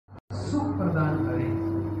सुख प्रदान करें,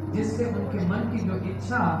 जिससे उनके मन की जो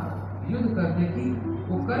इच्छा युद्ध करने की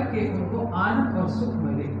वो करके उनको आनंद और सुख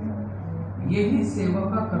मिले। यही सेवा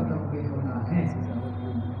का कर्तव्य होता है।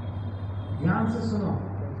 ध्यान से सुनो,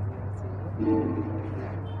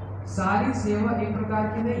 सारी सेवा एक प्रकार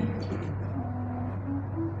की नहीं,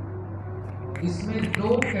 इसमें दो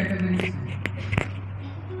कैटेगरीज हैं।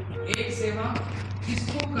 एक सेवा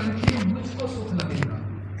इसको करके मुझको सुख लगेगा,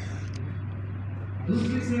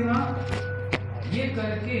 दूसरी सेवा ये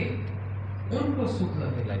करके उनको सुख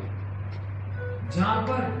लगेगा। जहां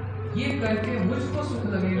पर ये करके मुझको सुख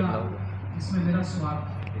लगेगा, इसमें मेरा स्वार्थ,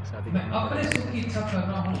 मैं अपने सुख की इच्छा कर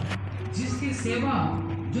रहा हूं। जिसकी सेवा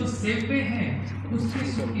जो सेव्य है उसकी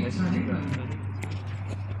सुख की इच्छा नहीं करनी।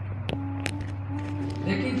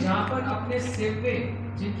 लेकिन जहां पर अपने सेव्य,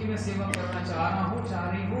 जिनकी मैं सेवा करना चाह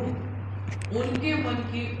रही हूं, उनके मन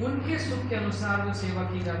की, उनके सुख के अनुसार जो सेवा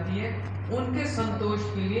की जाती है, उनके संतोष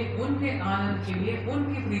के लिए, उनके आनंद के लिए,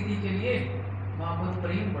 उनकी प्रीति के लिए वहां पर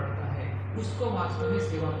प्रेम बढ़ता है, उसको वास्तव में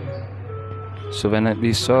सेवा कहते हैं। So when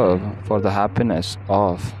we serve for the happiness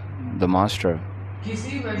of the master,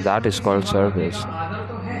 that is called service.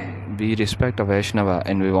 We respect a Vaishnava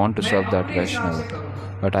and we want to serve that Vaishnava.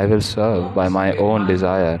 But I will serve by my own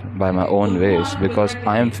desire, by my own ways, because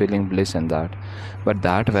I am feeling bliss in that. But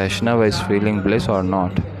that Vaishnava is feeling bliss or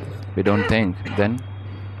not, we don't think, then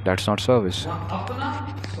that's not service.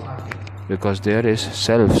 Because there is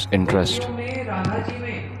self-interest.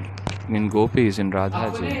 In gopis, in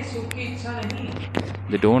Radhaji,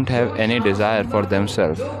 they don't have any desire for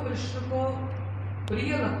themselves.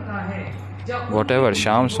 Whatever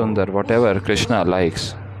Shyam Sundar, whatever Krishna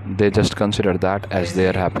likes, they just consider that as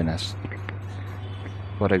their happiness.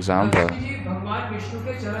 For example,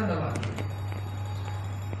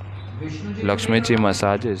 Lakshmi ji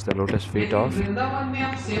massages the lotus feet of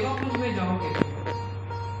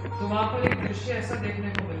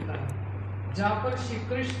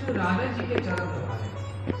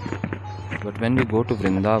But when we go to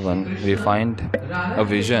Vrindavan, we find a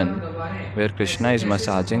vision where Krishna is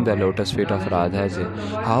massaging the lotus feet of Radhaji.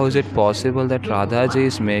 How is it possible that Radhaji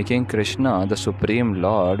is making Krishna, the Supreme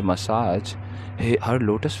Lord, massage her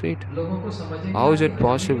lotus feet? How is it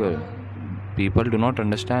possible? People do not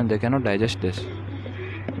understand, they cannot digest this.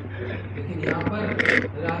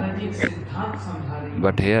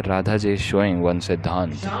 But here Radhaji is showing one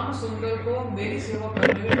Siddhant.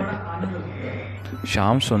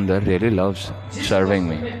 Shyam Sundar really loves serving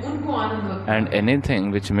me, and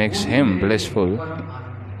anything which makes him blissful,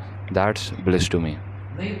 that's bliss to me.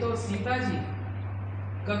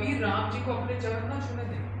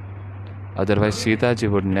 Otherwise Sita ji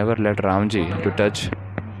would never let Ramji to touch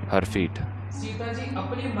her feet.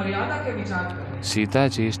 Sita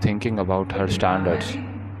ji is thinking about her standards.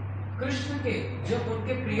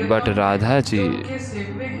 But Radha ji,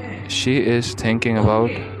 she is thinking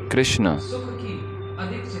about Krishna,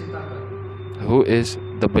 who is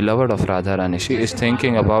the beloved of Radharani. She is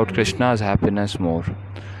thinking about Krishna's happiness more.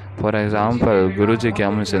 For example, Guruji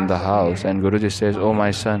comes in the house and Guruji says, "Oh my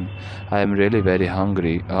son, I am really very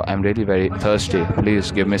hungry, I am really very thirsty,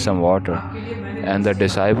 please give me some water." And the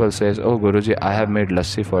disciple says, "Oh Guruji, I have made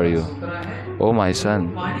lassi for you." "Oh my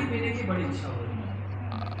son,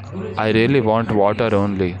 I really want water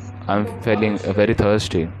only, I am feeling very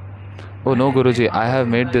thirsty." "Oh no Guruji, I have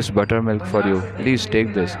made this buttermilk for you, please take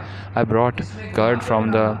this. I brought curd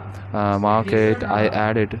from the market, I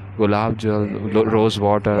added gulab jal, rose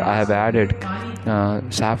water, I have added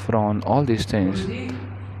saffron, all these things."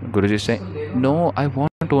 Guruji is saying, "No, I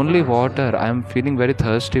want only water, I am feeling very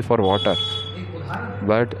thirsty for water."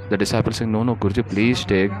 But the disciple is saying, "No, Guruji, please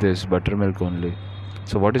take this buttermilk only."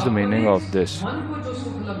 So what is the meaning of this?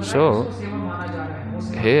 So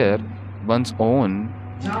here one's own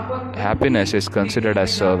happiness is considered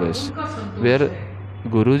as service. Where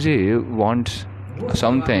Guruji wants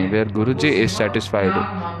something, where Guruji is satisfied,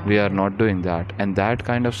 we are not doing that. And that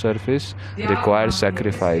kind of service requires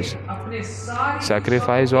sacrifice.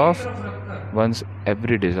 Sacrifice of one's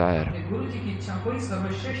every desire.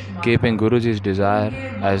 Keeping Guruji's desire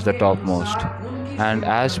as the topmost. And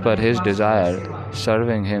as per his desire,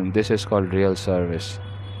 serving him, this is called real service.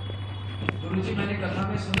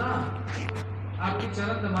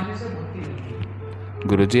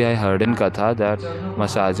 Guruji, I heard in Katha that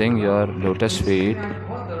massaging your lotus feet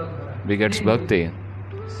begets bhakti.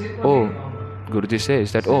 Oh, Guruji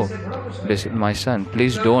says that, "Oh, my son,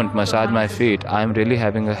 please don't massage my feet. I am really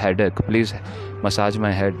having a headache. Please massage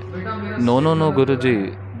my head." No, Guruji.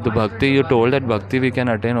 The bhakti, you told that bhakti we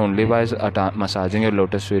can attain only by massaging your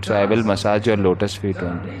lotus feet. So I will massage your lotus feet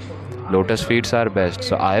only. Lotus feet are best,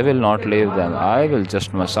 so I will not leave them. I will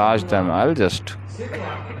just massage them. I'll just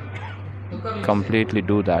completely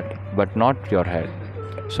do that, but not your head.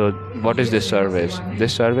 So, what is this service?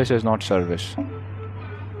 This service is not service.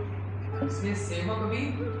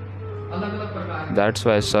 That's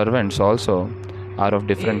why servants also are of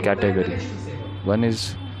different category. One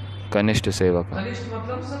is Kanishta Sevaka.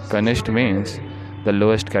 Kanishta means the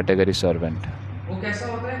lowest category servant.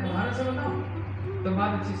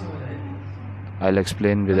 I'll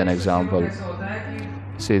explain with an example.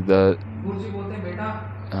 See, the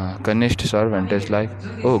Kanishta servant is like,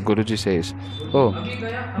 oh, Guruji says, oh,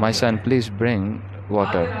 my son, please bring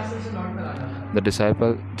water. The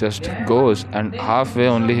disciple just goes and halfway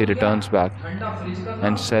only he returns back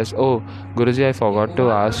and says, oh, Guruji, I forgot to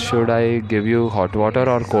ask, should I give you hot water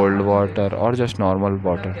or cold water or just normal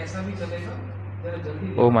water?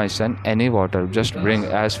 Oh, my son, any water, just bring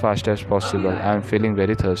as fast as possible. I am feeling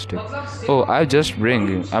very thirsty. Oh, I'm just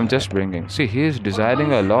bringing. See, he is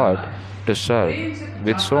desiring a lot to serve.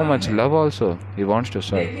 With so much love also, he wants to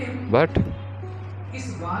serve. But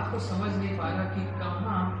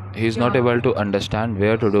he is not able to understand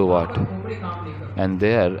where to do what. And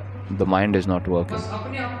there, the mind is not working.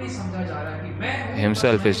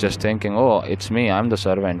 Himself is just thinking, oh, it's me, I'm the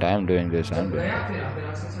servant, I am doing this, I am doing that.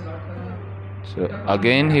 So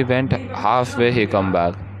again he went halfway, he came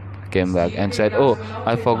back and said, oh,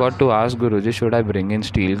 I forgot to ask Guruji, should I bring in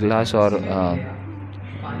steel glass or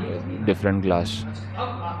different glass?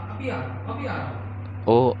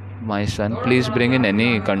 Oh, my son, please bring in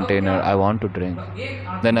any container, I want to drink.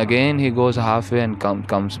 Then again he goes halfway and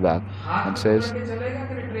comes back and says,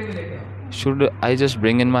 should I just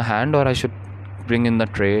bring in my hand or I should bring in the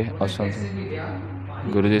tray or something?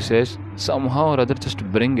 Guruji says, somehow or other just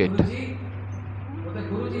bring it.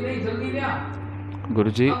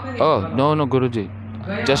 Guruji, oh, no, Guruji,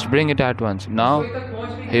 just bring it at once. Now,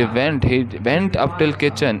 he went up till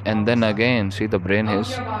kitchen and then again, see the brain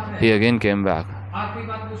is, he again came back.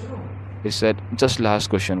 He said, just last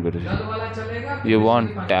question, Guruji. You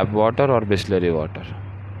want tap water or Bisleri water?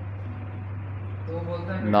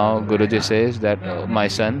 Now, Guruji says that, oh, my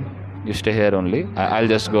son, you stay here only. I'll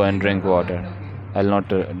just go and drink water. I'll not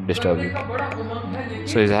disturb you.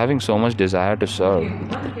 So he's having so much desire to serve,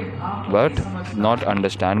 but not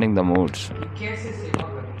understanding the moods,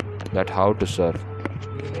 that how to serve.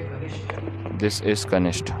 This is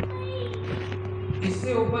Kanishta.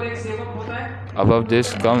 Above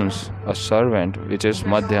this comes a servant, which is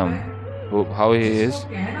Madhyam. How he is?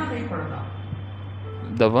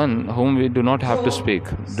 The one whom we do not have to speak,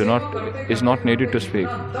 is not needed to speak,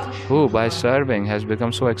 who by serving has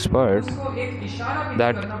become so expert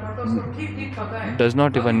that does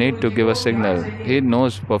not even need to give a signal. He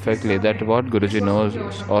knows perfectly that what Guruji knows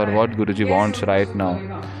or what Guruji wants right now,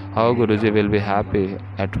 how Guruji will be happy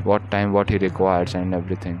at what time, what he requires and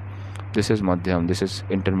everything. This is Madhyam, this is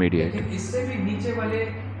intermediate.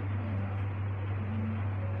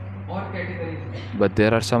 But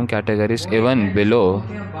there are some categories even below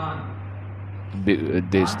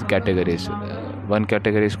these categories. One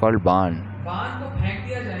category is called Ban,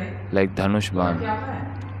 like Dhanush Ban,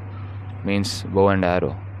 means bow and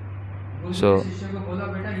arrow. So,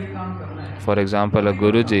 for example, a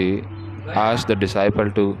Guruji asked the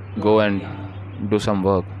disciple to go and do some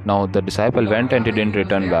work. Now the disciple went and he didn't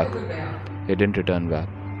return back.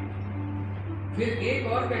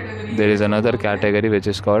 There is another category which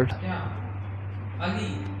is called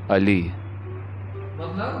Ali,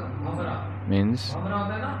 means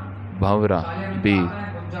Bhavra, bee,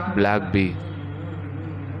 black bee.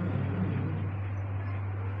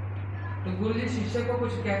 तो गुरुजी शिष्य को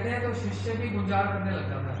कुछ कहते हैं तो शिष्य भी गुंजार करने लग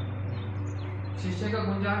जाता है. शिष्य का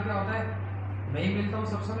गुंजार क्या होता है? मैं ही मिलता हूँ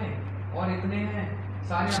सब समय और इतने हैं.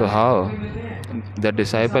 So how the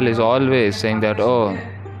disciple is always saying that, oh,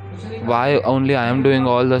 why only I am doing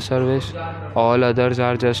all the service? All others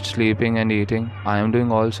are just sleeping and eating. I am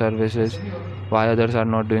doing all services. Why others are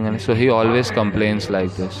not doing anything? So he always complains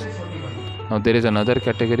like this. Now there is another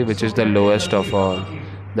category which is the lowest of all.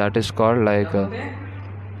 That is called like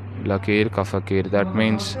Lakir ka Fakir. That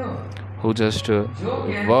means who just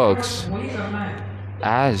works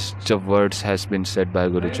as the words has been said by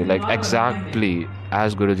Guruji, like exactly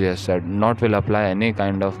as Guruji has said, not will apply any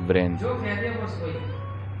kind of brain,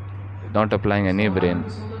 not applying any brain.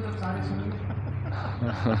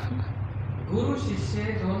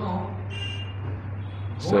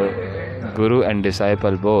 So Guru and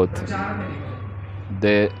disciple both,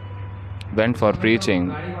 they went for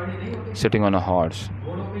preaching sitting on a horse.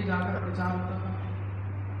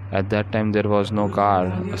 At that time there was no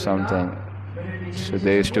car or something, so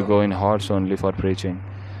they used to go in horse only for preaching.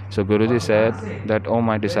 So Guruji said that, oh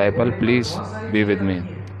my disciple, please be with me.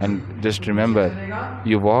 And just remember,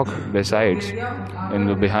 you walk besides, in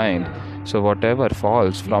the behind. So whatever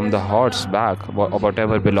falls from the horse's back, or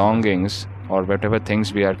whatever belongings or whatever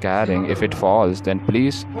things we are carrying, if it falls, then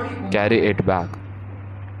please carry it back.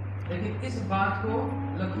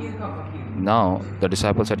 Now the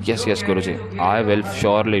disciple said, yes, Guruji, I will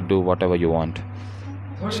surely do whatever you want.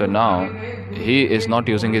 So now he is not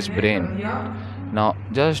using his brain. Now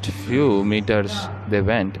just few meters they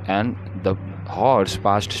went and the horse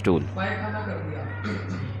passed stool.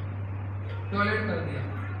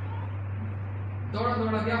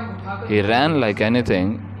 He ran like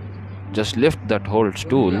anything, just lift that whole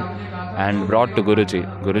stool and brought to Guruji.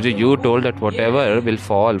 Guruji, you told that whatever will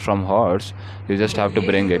fall from horse, you just have to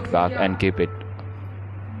bring it back and keep it.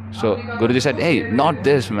 So Guruji said, hey, not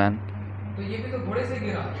this, man.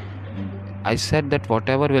 I said that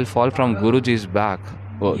whatever will fall from Guruji's back,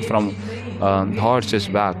 from horse's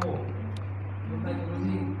back,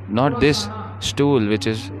 not this stool which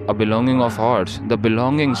is a belonging of horse, the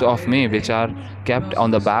belongings of me which are kept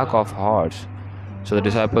on the back of horse. So the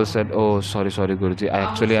disciple said, oh, sorry Guruji, I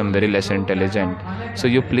actually am very less intelligent. So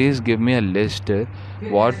you please give me a list,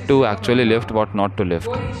 what to actually lift, what not to lift.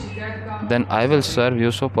 Then I will serve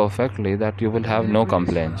you so perfectly that you will have no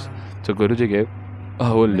complaints. So Guruji gave a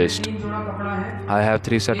whole list. I have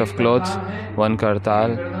 3 sets of clothes, 1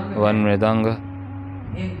 kartal, 1 mridang,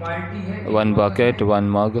 1 bucket, 1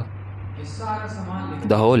 mug.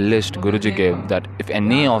 The whole list Guruji gave, that if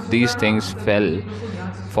any of these things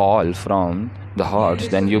fall from the horse,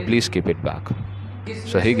 then you please keep it back.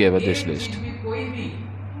 So he gave her this list.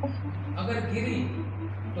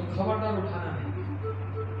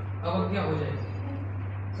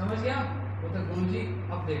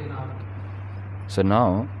 So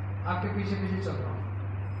now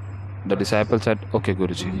the disciple said, okay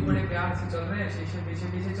Guruji.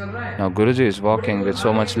 Now Guruji is walking with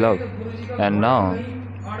so much love, and now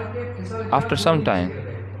after some time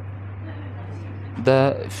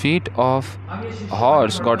the feet of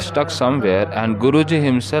horse got stuck somewhere and Guruji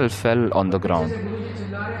himself fell on the ground.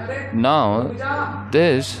 Now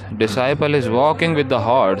this disciple is walking with the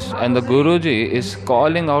horse and the Guruji is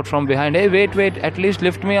calling out from behind, hey, wait, at least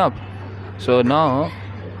lift me up. So now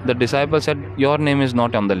the disciple said, your name is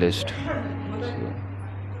not on the list.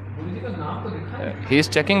 He is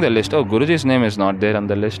checking the list. Oh, Guruji's name is not there on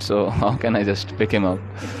the list, so how can I just pick him up?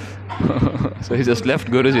 So he just left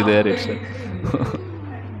Guruji there itself.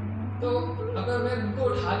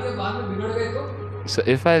 So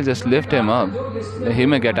if I just lift him up, he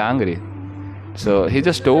may get angry. So he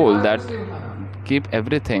just told that keep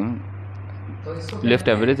everything, lift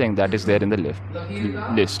everything that is there in the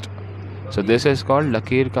list. So this is called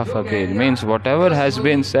Lakir Ka Fakir. Means whatever has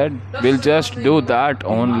been said, we'll just do that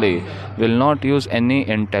only. Will not use any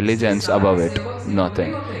intelligence above it.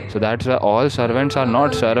 Nothing. So that's why all servants are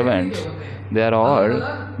not servants. They are all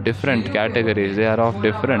different categories. They are of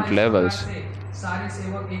different levels.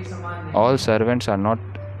 All servants are not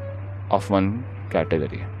of one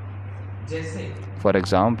category. For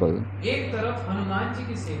example,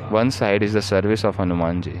 one side is the service of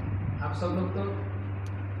Hanumanji.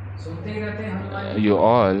 You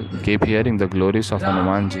all keep hearing the glories of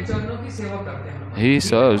Hanumanji. He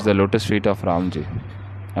serves the lotus feet of Ramji.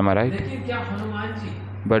 Am I right?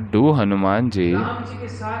 But do Hanumanji,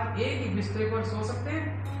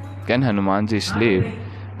 can Hanumanji sleep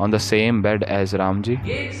on the same bed as Ramji?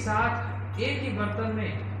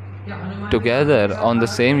 Together on the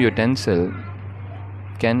same utensil,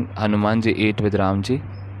 can Hanumanji eat with Ramji?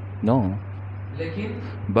 No.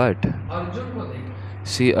 But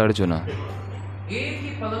see Arjuna.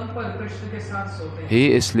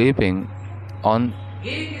 He is sleeping on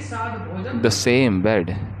the same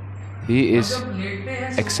bed. He is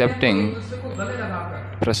accepting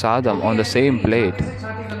prasadam on the same plate.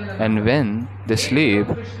 And when they sleep,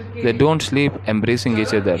 they don't sleep embracing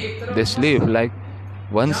each other. They sleep like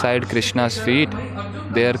one side Krishna's feet,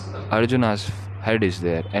 there Arjuna's head is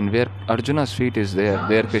there. And where Arjuna's feet is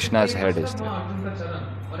there Krishna's head is there.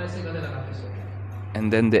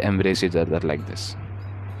 And then they embrace each other like this.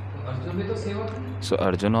 So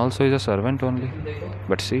Arjuna also is a servant only.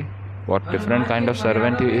 But see, what different kind of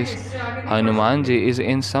servant he is. Hanumanji is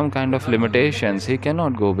in some kind of limitations. He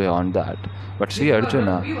cannot go beyond that. But see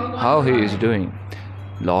Arjuna, how he is doing.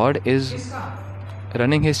 Lord is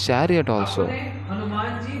running his chariot also.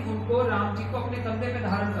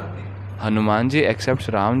 Hanumanji accepts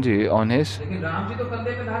Ramji on his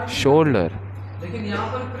shoulder.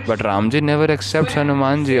 But Ramji never accepts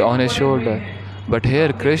Hanumanji on his shoulder. But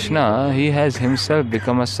here Krishna, he has himself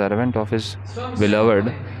become a servant of his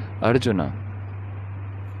beloved Arjuna.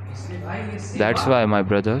 इसलिए भाई ये सेवा That's why, my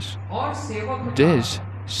brothers, और सेवक का this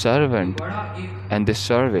servant बड़ा एक and this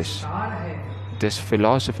service, विस्तार है। this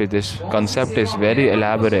philosophy, this कौन सी concept is सेवा very मेरे को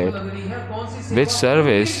elaborate. पसंद लग रही है, कौन सी Which सेवा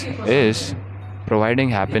service मेरे लिए पसंद is providing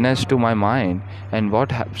happiness to my mind, and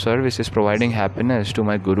what service is providing happiness to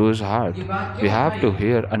my Guru's heart? ये बात We क्यों have भाई? to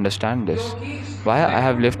here understand this. क्योंकि Why I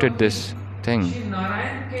have lifted this thing, Shri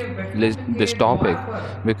Narayan के वैकुंठ this के topic, द्वार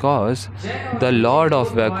पर because जय और the विजय Lord जो of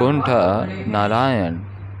द्वार पर Vaikuntha, खड़े हैं, Narayan,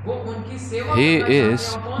 वो उनकी सेवा he करना चाहते is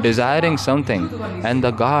हैं। और कौन सी desiring सेवा? something, युद्ध वाली and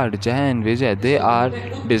the सेवा। God Jai and Vijay, they are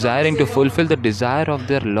desiring to fulfill the desire of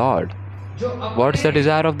their Lord. जो अपने What's the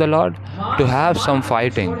desire of the Lord? To have some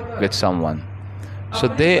fighting with someone. So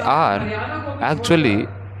they are actually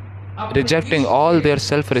rejecting all their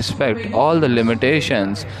self-respect, all the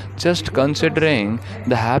limitations, just considering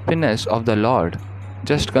the happiness of the Lord,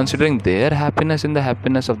 just considering their happiness in the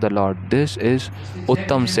happiness of the Lord. This is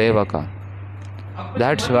Uttam Sevaka.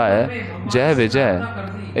 That's why Jai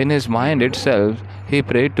Vijay, in his mind itself, he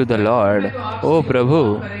prayed to the Lord, "O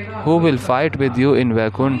Prabhu, who will fight with you in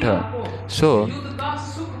Vaikuntha?" So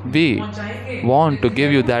we want to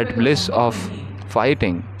give you that bliss of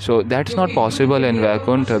fighting. So that's not possible in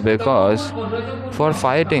Vaikuntha, because for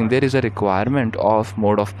fighting there is a requirement of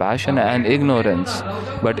mode of passion and ignorance.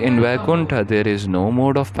 But in Vaikuntha there is no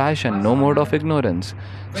mode of passion, no mode of ignorance.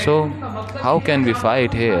 So how can we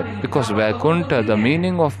fight here? Because Vaikuntha, the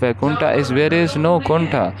meaning of Vaikuntha is where is no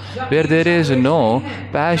Kuntha, where there is no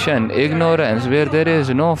passion, ignorance, where there is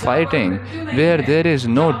no fighting, where there is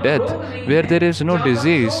no death, where there is no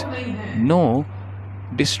disease, no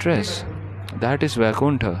distress. That is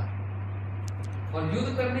Vaikuntha.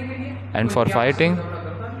 And for fighting,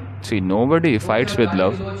 see, nobody fights with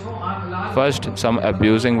love. First, some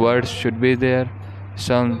abusing words should be there,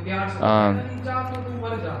 some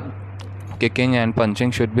kicking and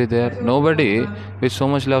punching should be there. Nobody with so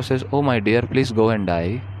much love says, "Oh my dear, please go and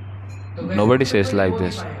die." Nobody says like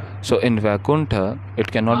this. So in Vaikuntha,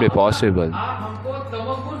 it cannot be possible.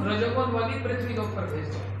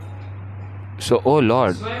 So, oh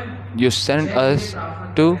Lord, you sent us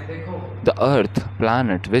to the earth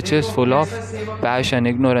planet, which is full of passion,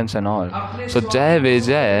 ignorance and all. So Jai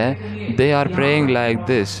Vijay, they are praying like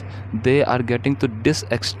this. They are getting to this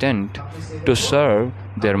extent to serve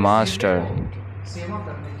their master,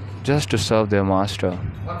 just to serve their master.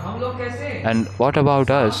 And what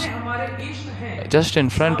about us? Just in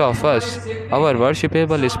front of us, our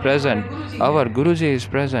worshipable is present, our Guruji is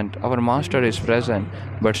present, our master is present,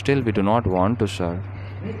 but still we do not want to serve.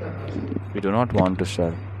 We do not want to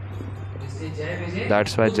serve.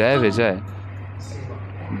 That's why Jai Vijay,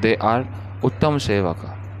 they are Uttam Sevaka.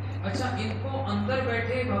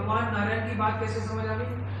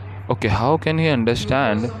 Okay, how can he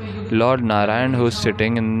understand Lord Narayan who is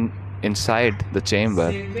sitting inside the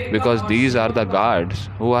chamber? Because these are the guards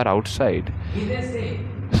who are outside.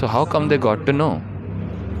 So how come they got to know?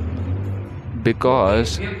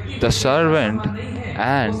 Because the servant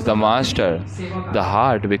and the master, the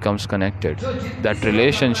heart becomes connected. That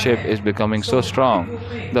relationship is becoming so strong.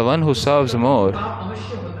 The one who serves more,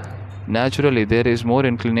 naturally there is more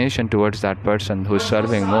inclination towards that person who is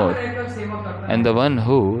serving more. And the one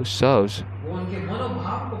who serves,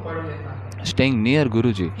 staying near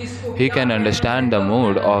Guruji, he can understand the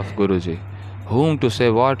mood of Guruji. Whom to say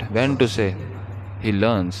what, when to say, he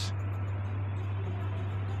learns.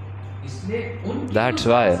 That's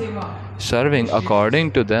why serving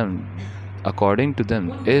according to them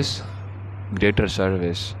is greater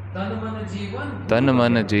service. Tan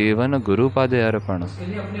man jeevan Guru pade arpana.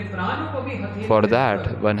 For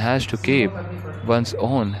that, one has to keep one's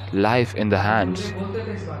own life in the hands.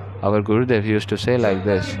 Our Gurudev used to say like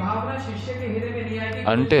this: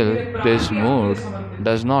 until this mood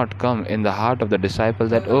does not come in the heart of the disciple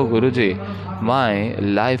that, "Oh Guruji, my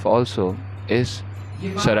life also is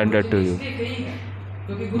surrendered to you."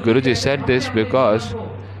 Guruji said this because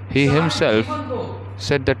he himself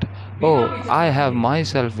said that, "Oh, I have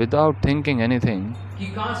myself without thinking anything,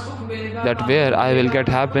 that where I will get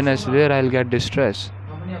happiness, where I will get distress.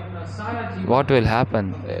 What will happen?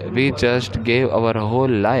 We just gave our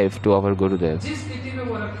whole life to our Gurudev.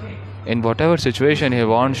 In whatever situation he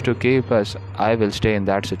wants to keep us, I will stay in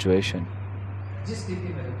that situation.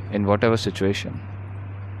 In whatever situation."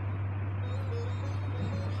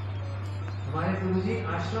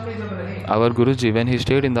 Our Guruji, when he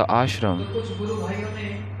stayed in the ashram,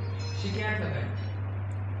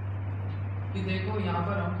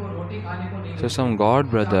 so some God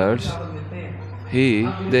brothers,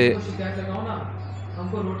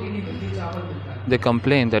 they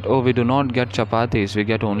complain that, "Oh, we do not get chapatis, we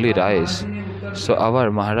get only rice." So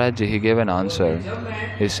our Maharaj Ji, he gave an answer.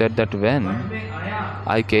 He said that when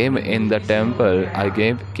I came in the temple,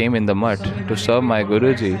 came in the mutt to serve my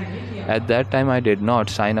Guruji, at that time I did not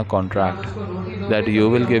sign a contract that you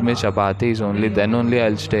will give me chapatis only, then only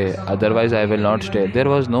I'll stay, otherwise I will not stay. There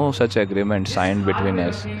was no such agreement signed between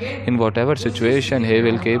us. In whatever situation he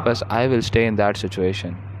will keep us, I will stay in that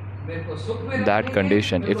situation, that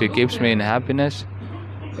condition. If he keeps me in happiness,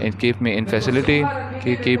 and keep me in facility,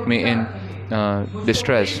 keep me in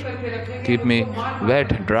distress, keep me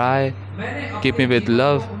wet, dry, keep me with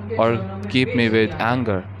love, or keep me with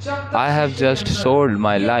anger, I have just sold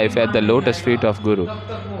my life at the lotus feet of Guru.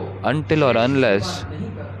 Until or unless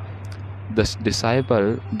the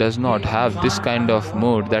disciple does not have this kind of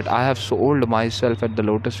mood that I have sold myself at the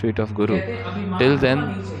lotus feet of Guru, till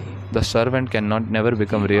then the servant cannot never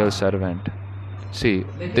become real servant. See,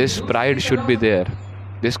 this pride should be there.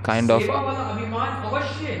 This kind of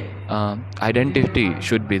identity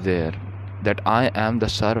should be there, that I am the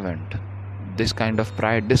servant. This kind of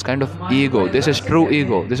pride, this kind of ego, this is true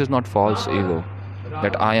ego, this is not false ego,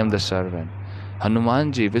 that I am the servant.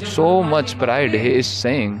 Hanumanji, with so much pride, he is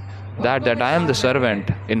saying that I am the servant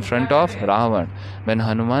in front of Ravan. When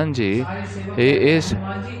Hanumanji, he is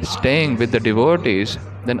staying with the devotees,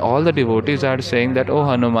 then all the devotees are saying that, oh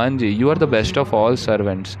Hanumanji, you are the best of all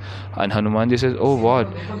servants. And Hanumanji says, oh what,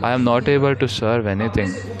 I am not able to serve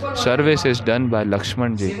anything. Service is done by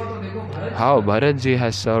Lakshmanji. How Bharatji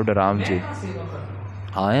has served Ramji.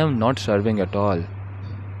 I am not serving at all.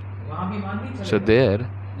 So there,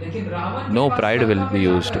 no pride will be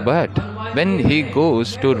used. But when he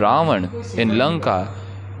goes to Ravan in Lanka,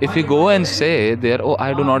 if we go and say there, oh,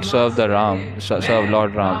 I do not serve serve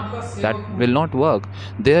Lord Ram, that will not work.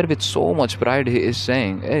 There with so much pride he is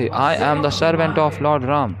saying, hey, I am the servant of Lord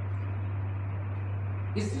Ram.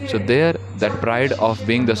 So there, that pride of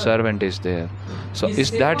being the servant is there. So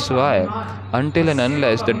that's why, until and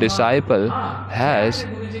unless the disciple has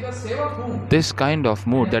this kind of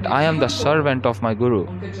mood that I am the servant of my Guru,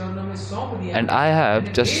 and I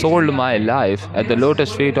have just sold my life at the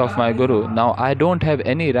lotus feet of my Guru, now I don't have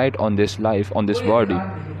any right on this life, on this body.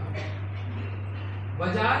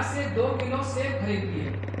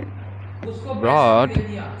 Brought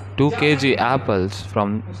 2 kg apples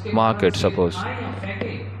from market, suppose,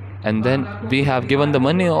 and then we have given the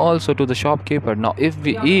money also to the shopkeeper. Now if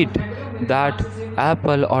we eat that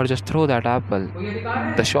apple or just throw that apple,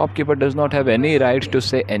 the shopkeeper does not have any right to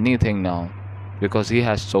say anything now, because he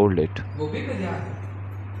has sold it.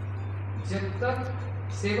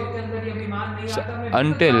 So,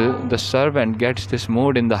 until the servant gets this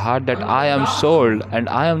mood in the heart that I am sold and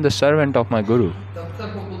I am the servant of my Guru,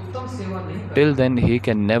 till then he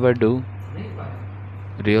can never do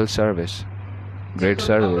real service, great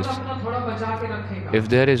service. If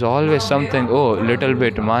there is always something, oh, little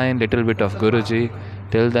bit mine, little bit of Guruji,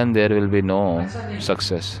 till then there will be no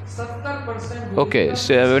success. Okay,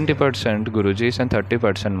 70% Guruji's and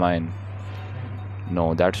 30% mine.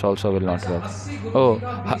 No, that also will not work. Oh,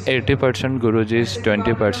 80% Guruji's,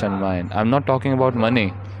 20% mine. I'm not talking about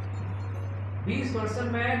money.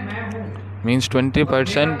 Means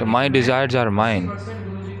 20% my desires are mine,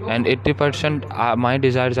 and 80% my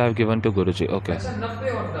desires I have given to Guruji. Okay.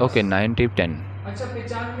 Okay, 90-10.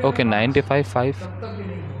 Okay, 95-5.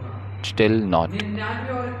 Still not.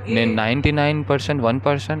 99%,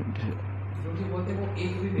 1%.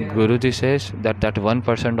 Guruji says that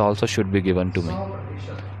 1% also should be given to me.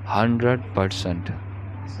 100%.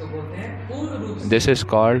 This is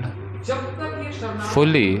called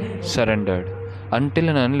fully surrendered. Until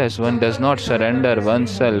and unless one does not surrender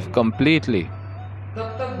oneself completely,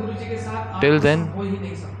 till then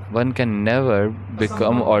one can never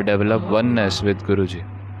become or develop oneness with Guruji.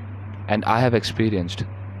 And I have experienced.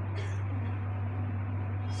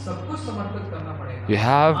 You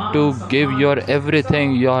have to give your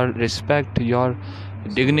everything, your respect, your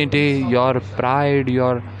dignity, your pride,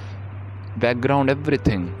 your background,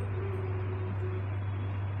 everything.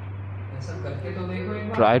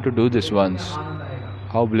 Try to do this once.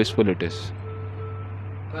 How blissful it is.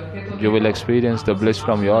 You will experience the bliss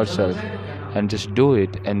from yourself, and just do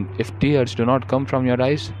it. And if tears do not come from your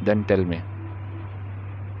eyes, then tell me.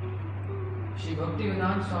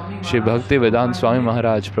 Shri Bhakti Vedanta Swami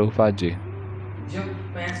Maharaj Prabhupada Ji,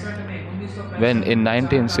 when in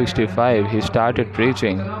 1965 he started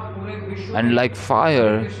preaching, and like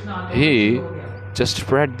fire he just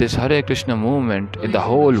spread this Hare Krishna movement in the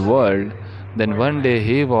whole world. Then one day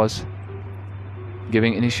he was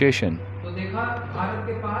giving initiation.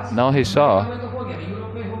 Now he saw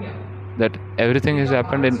that everything has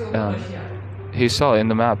happened in he saw in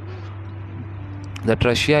the map that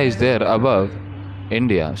Russia is there above,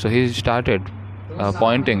 India. So he started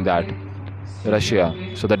pointing that Russia.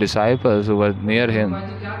 So the disciples who were near him,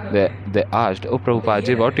 they asked, "Oh Prabhupada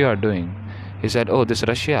ji, what you are doing?" He said, "Oh, this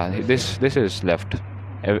Russia, this is left.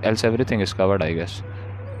 Else everything is covered, I guess."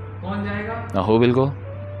 Now who will go?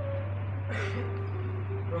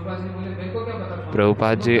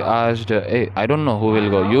 Prabhupada ji asked, "Hey, I don't know who will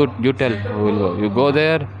go. You tell who will go. You go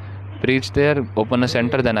there, preach there, open a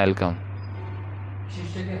center, then I'll come."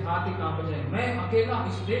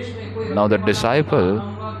 Now the disciple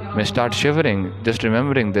may start shivering, just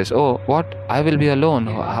remembering this. Oh, what? I will be alone.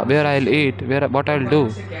 Where I'll eat? What I'll do?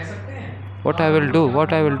 What I will do?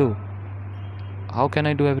 What I will do? How can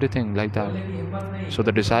I do everything like that? So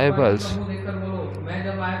the disciples,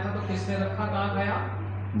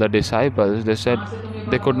 they said,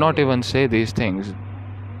 they could not even say these things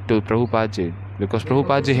to Prabhupada ji, because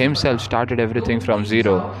Prabhupada ji himself started everything from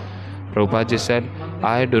zero. Prabhupada ji said,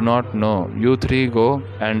 "I do not know. You three go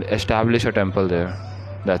and establish a temple there.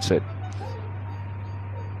 That's it."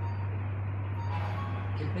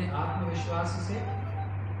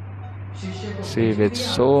 See, with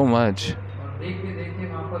so much,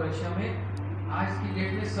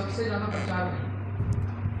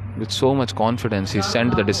 confidence, he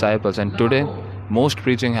sent the disciples. And today, most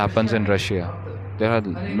preaching happens in Russia. There are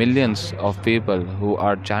millions of people who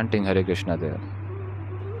are chanting Hare Krishna there.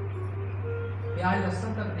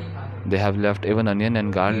 They have left even onion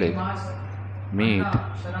and garlic, meat,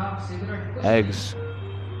 eggs,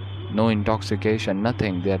 no intoxication,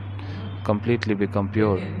 nothing. They are completely become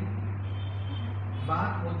pure.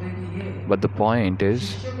 But the point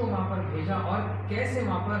is,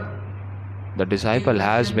 the disciple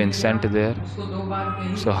has been sent there.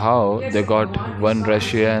 So how they got one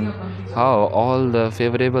Russian, how all the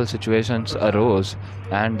favorable situations arose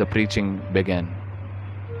and the preaching began.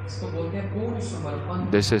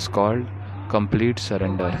 This is called complete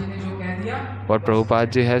surrender. What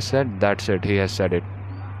Prabhupada ji has said, that's it. He has said it.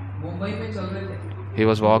 He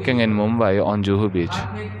was walking in Mumbai on Juhu beach.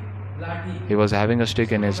 He was having a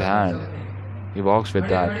stick in his hand. He walks with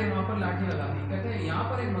that.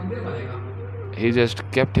 He just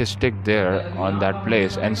kept his stick there on that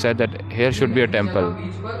place and said that here should be a temple.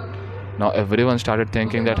 Now everyone started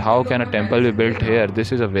thinking that how can a temple be built here?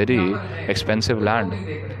 This is a very expensive land.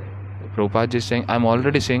 Prabhupada ji is saying, I'm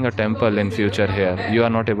already seeing a temple in future here. You are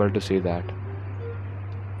not able to see that.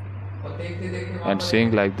 And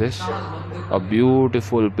seeing like this, a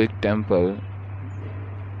beautiful big temple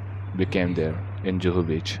became there in Juhu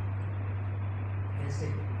beach.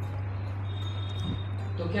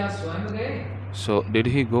 So did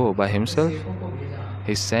he go by himself?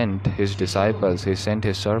 He sent his disciples, he sent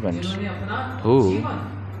his servants, who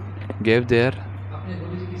gave their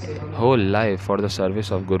whole life for the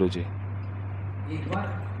service of Guruji.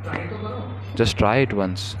 Just try it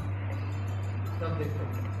once,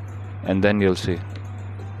 and then you'll see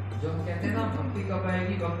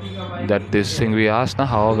that this thing we ask now,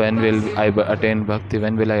 how, when will I attain bhakti?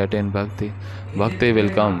 When will I attain bhakti? Bhakti will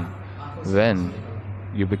come when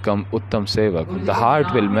you become Uttam Sevak. The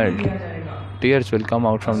heart will melt. Tears will come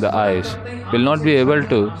out from the eyes. Will not be able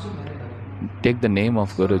to take the name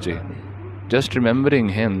of Guruji. Just remembering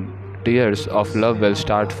him, tears of love will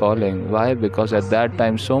start falling. Why? Because at that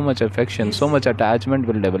time so much affection, so much attachment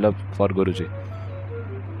will develop for Guruji.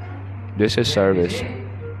 This is service.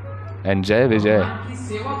 And Jai Vijay,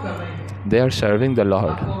 they are serving the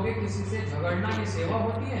Lord.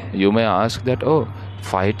 You may ask that, oh,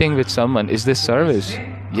 fighting with someone, is this service?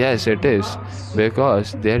 Yes, it is.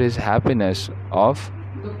 Because there is happiness of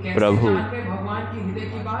Prabhu.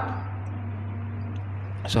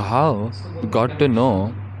 So how got to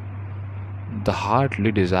know the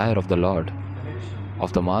heartly desire of the Lord,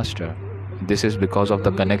 of the Master? This is because of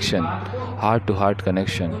the connection, heart-to-heart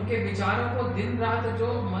connection.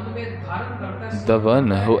 The one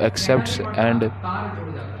who accepts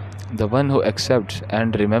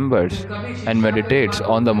and remembers and meditates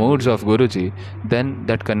on the moods of Guruji, then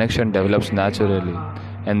that connection develops naturally.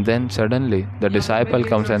 And then suddenly the disciple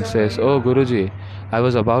comes and says, "Oh Guruji, I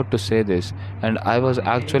was about to say this, and I was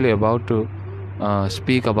actually about to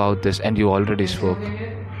speak about this, and you already spoke."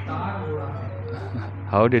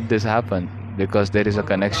 How did this happen? Because there is a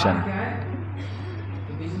connection.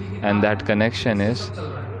 And that connection is,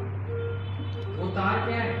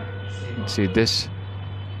 see this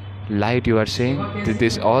light you are seeing,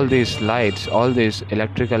 all these lights, all these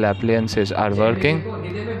electrical appliances are working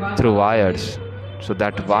through wires. So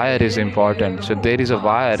that wire is important. So there is a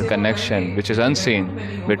wire connection which is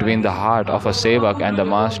unseen between the heart of a sevak and the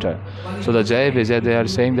master. So the Jai Vijay, they are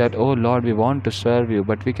saying that, oh Lord, we want to serve you,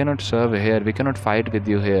 but we cannot serve here. We cannot fight with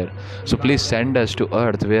you here. So please send us to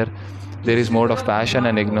earth where there is mode of passion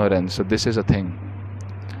and ignorance. So this is a thing.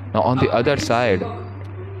 Now on the other side,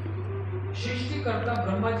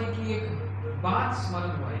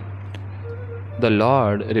 the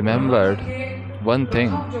Lord remembered one thing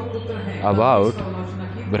about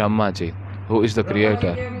Brahmaji, who is the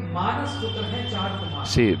creator.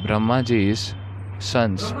 See, Brahmaji's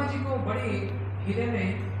sons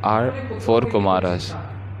are four Kumaras.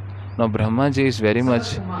 Now Brahmaji is very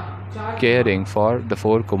much caring for the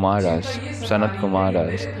four Kumaras, Sanat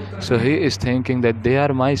Kumaras. So he is thinking that they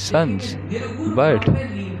are my sons, but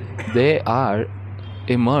they are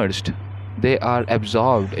immersed, they are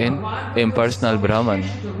absorbed in impersonal Brahman.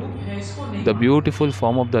 The beautiful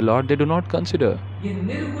form of the Lord they do not consider.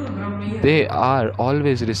 They are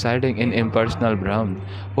always residing in impersonal Brahman.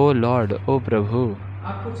 Oh Lord, oh Prabhu,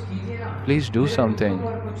 please do something.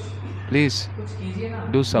 Please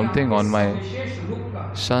do something on my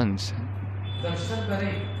sons.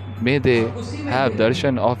 May they have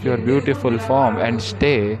darshan of your beautiful form and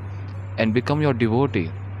stay and become your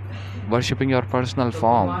devotee, worshipping your personal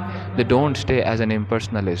form. They don't stay as an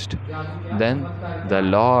impersonalist. Then the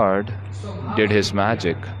Lord did his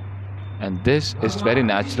magic. And this is very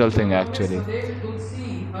natural thing actually.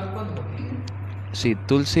 See,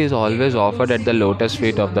 Tulsi is always offered at the lotus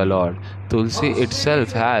feet of the Lord. Tulsi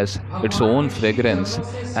itself has its own fragrance,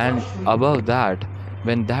 and above that,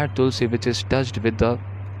 when that Tulsi which is touched with the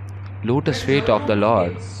lotus feet of the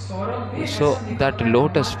Lord, so that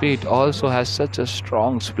lotus feet also has such a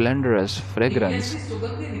strong, splendorous fragrance.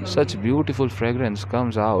 Such beautiful fragrance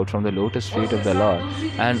comes out from the lotus feet of the Lord.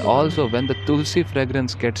 And also when the Tulsi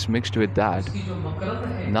fragrance gets mixed with that,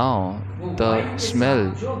 now the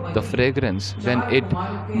smell, the fragrance, when it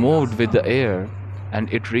moved with the air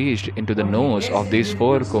and it reached into the nose of these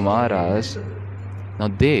four Kumaras, now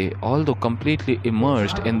they, although completely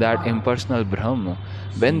immersed in that impersonal Brahma,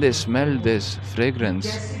 when they smelled this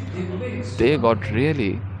fragrance, they got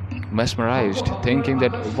really mesmerized, thinking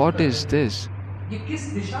that what is this?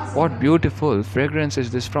 What beautiful fragrance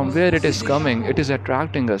is this? From where it is coming? It is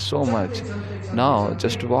attracting us so much. Now,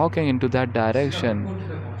 just walking into that direction,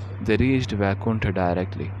 they reached Vaikuntha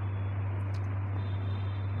directly.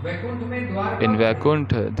 In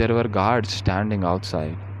Vaikuntha, there were guards standing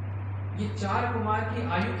outside.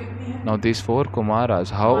 Now these four Kumaras,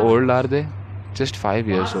 how old are they? Just 5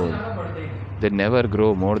 years old. They never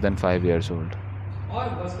grow more than 5 years old.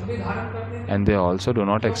 And they also do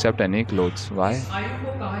not accept any clothes. Why?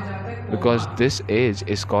 Because this age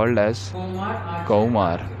is called as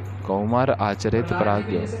Kaumar. Kaumar Acharit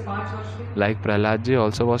Pragya. Like Prahladji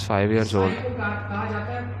also was 5 years old.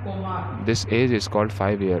 This age is called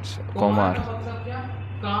 5 years. Kaumar.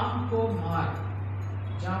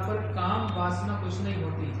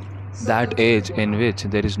 That age in which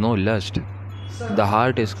there is no lust. The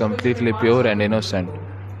heart is completely pure and innocent.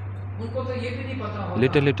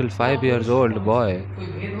 Little 5 years old boy,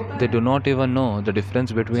 they do not even know the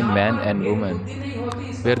difference between man and woman.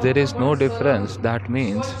 Where there is no difference, that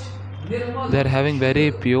means they are having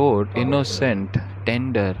very pure, innocent,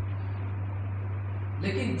 tender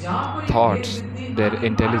thoughts, their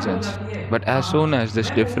intelligence. But as soon as this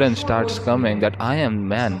difference starts coming, that I am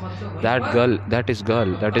man, that is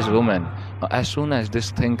woman, as soon as this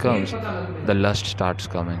thing comes, the lust starts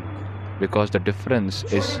coming, because the difference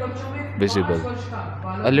is visible.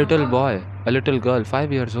 A little boy, a little girl,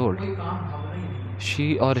 5 years old,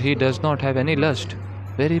 she or he does not have any lust,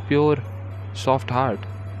 very pure, soft heart.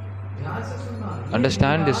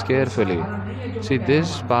 Understand this carefully. See,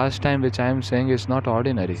 this pastime which I am saying is not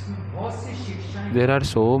ordinary. There are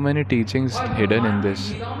so many teachings hidden in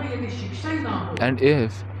this. And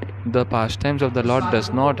if the pastimes of the Lord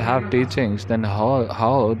does not have teachings, then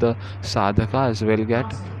how the sadhakas will get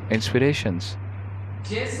inspirations?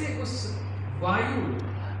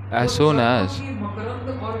 As soon as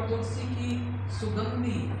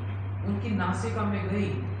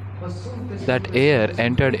that air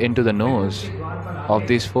entered into the nose of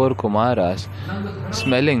these four Kumaras,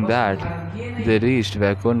 smelling that, they reached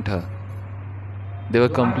Vaikuntha. They were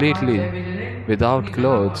completely without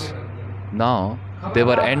clothes. Now they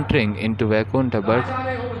were entering into Vaikuntha, but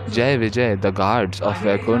Jai Vijay, the guards of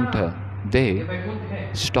Vaikuntha, they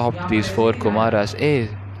stopped these four Kumaras. Hey,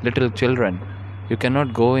 little children, you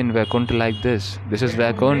cannot go in Vaikuntha like this. This is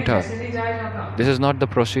Vaikuntha. This is not the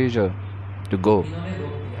procedure to go.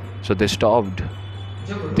 So they stopped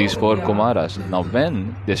these four Kumaras. Now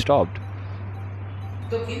when they stopped,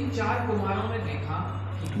 तो इन 4 कुमारों ने देखा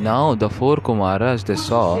कि Now the 4 Kumaras, they कुछ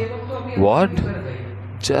saw, सेवक तो अभी what? अंदर भीतर गए,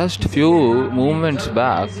 Just किसी few के हाथ में movements जल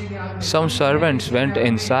back, किसी के हाथ में some फूल है, servants किसी के went हाथ में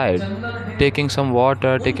inside, चंदन है, taking some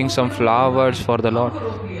water, taking उनको some कोई flowers for the Lord. हमको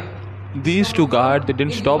रोक लिया। These इसका 2 मतलब guards, they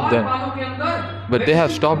didn't in stop them, द्वारपालों के अंदर but they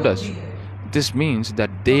have वैश्विक stopped us. प्रवृत्ति है, This means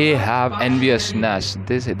that they have enviousness.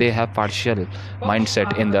 They have partial mindset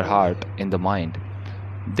in their heart, in the mind.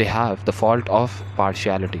 They have the fault of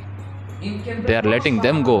partiality. इनके अंदर They are letting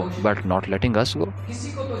them पक्षपात go, दोष है। but not letting us go.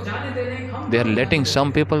 किसी को तो जाने दे रहे हैं, हम They are नहीं letting जाने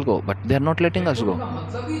some दे रहे। people go, but they are not letting us go. उनका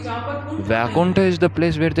मतलब ही जहाँ पर कुंठ नहीं Vaikuntha है, is the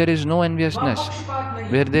place where there is no वहाँ enviousness, पक्षपात नहीं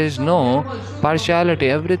है, where there is सब no निर्मल, शुद्ध, partiality.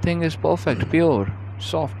 Everything is perfect, pure,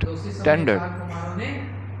 soft, तो उसी समय tender. 4 कुमारों ने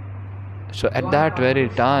So at that very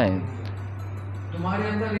time, तुम्हारे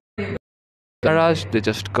अंदर Whereas they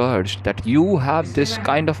just cursed that you have this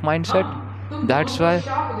kind of mindset. That's why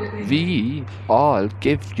we all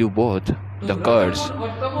give you both the curse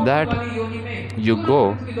that you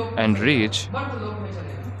go and reach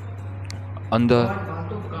on the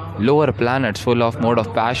lower planets full of mode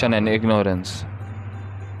of passion and ignorance.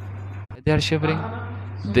 They are shivering.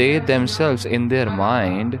 They themselves in their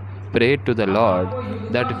mind prayed to the Lord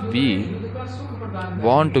that we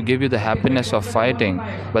want to give you the happiness of fighting,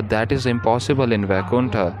 but that is impossible in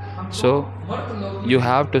Vaikuntha. So you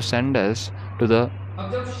have to send us to the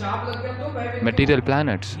material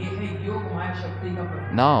planets.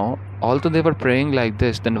 Now, although they were praying like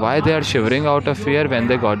this, then why they are shivering out of fear when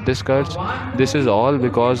they got this curse? This is all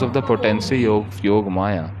because of the potency of Yog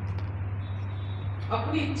Maya.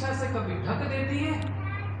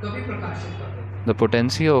 The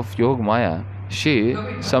potency of Yog Maya, she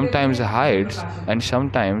sometimes hides and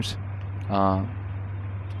sometimes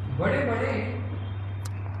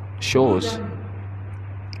shows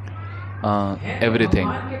everything.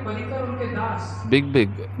 Big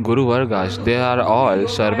Guru Vargas, they are all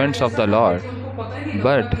servants of the Lord.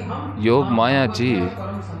 But Yog Maya ji,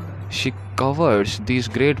 she covers these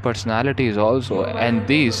great personalities also. And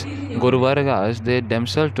these Guru Vargas, they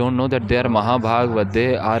themselves don't know that they are Mahabhagavat,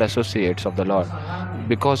 they are associates of the Lord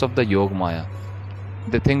because of the Yog Maya.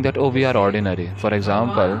 They think that, oh, we are ordinary. For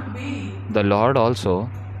example, the Lord also,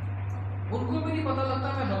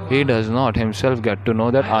 He does not Himself get to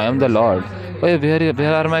know that I am the Lord. Hey,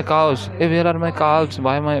 where are my cows? Hey, where are my cows?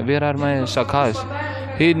 Where are my sakhas?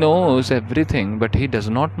 He knows everything, but He does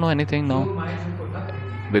not know anything now.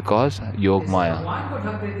 Because Yog Maya.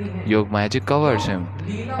 Yog Maya ji covers Him.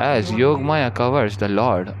 As Yog Maya covers the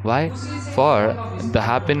Lord. Why? For the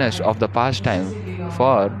happiness of the pastime.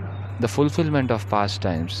 For the fulfillment of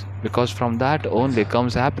pastimes. Because from that only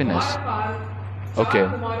comes happiness. Okay.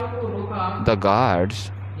 The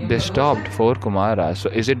guards, they stopped 4 Kumaras. So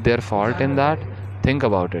is it their fault in that? Think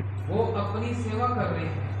about it.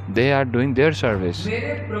 They are doing their service.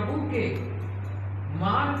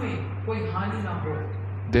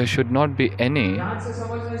 There should not be any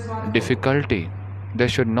difficulty. There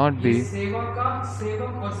should not be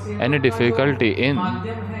any difficulty in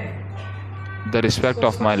the respect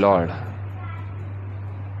of my Lord.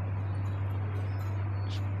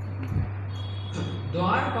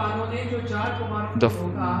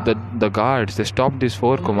 The guards, they stopped these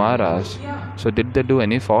 4 Kumaras. So did they do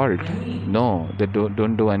any fault? No, they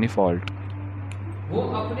don't do any fault.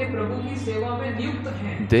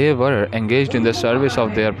 They were engaged in the service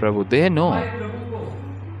of their Prabhu. They know.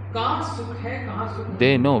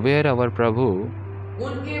 They know where our Prabhu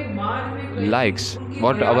likes,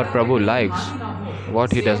 what our Prabhu likes,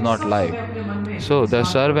 what he does not like. So the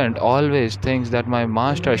servant always thinks that my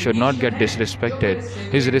master should not get disrespected.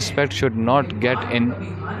 His respect should not get in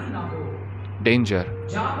danger.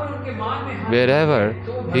 Wherever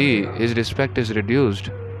his respect is reduced,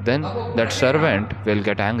 then that servant will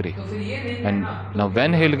get angry. And now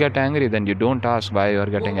when he'll get angry, then you don't ask why you are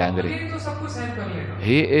getting angry.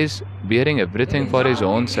 He is bearing everything for his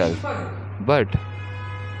own self. But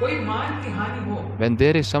when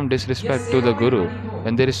there is some disrespect to the Guru,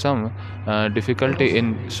 when there is some difficulty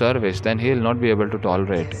in service, then he will not be able to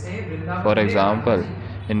tolerate. For example,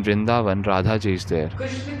 in Vrindavan, Radhaji is there.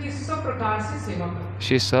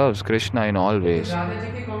 She serves Krishna in all ways.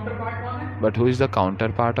 But who is the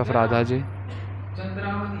counterpart of Radhaji?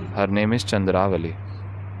 Her name is Chandravali.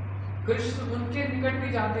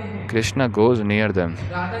 Krishna goes near them.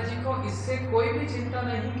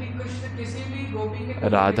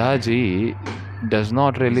 Radhaji does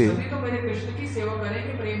not really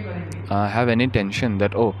have any tension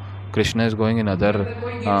that, oh, Krishna is going in other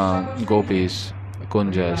gopis,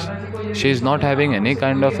 kunjas. She is not having any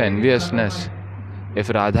kind of enviousness If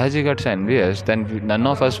Radhaji gets envious, then none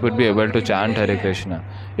of us would be able to chant Hare Krishna.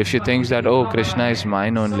 If she thinks that, oh, Krishna is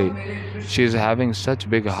mine only, she is having such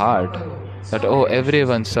big heart that, oh,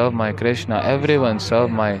 everyone serve my Krishna, everyone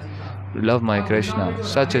love my Krishna.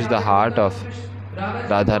 Such is the heart of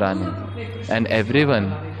Radharani. And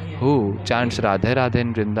everyone who chants Radhe Radhe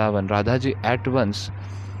in Vrindavan, Radhaji at once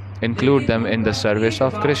include them in the service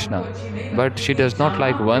of Krishna. But she does not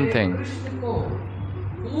like one thing,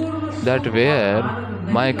 that where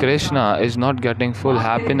my Krishna is not getting full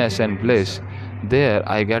happiness and bliss, there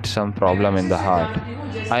I get some problem in the heart.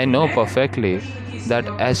 I know perfectly that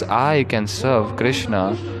as I can serve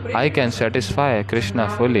Krishna, I can satisfy Krishna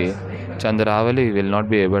fully, Chandravali will not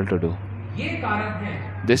be able to do.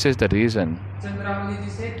 This is the reason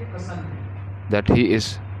that he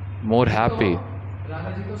is more happy.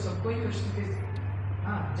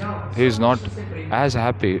 He is not as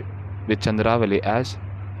happy with Chandravali as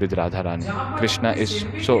with Radharani. Krishna is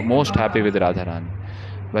so most happy with Radharani.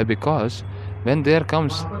 Why? Because when there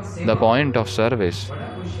comes the point of service,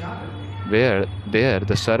 where there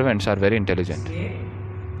the servants are very intelligent.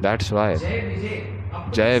 That's why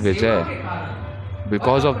Jai Vijay,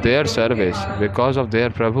 because of their service, because of their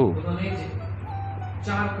Prabhu,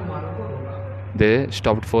 they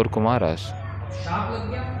stopped 4 Kumaras.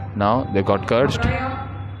 Now they got cursed.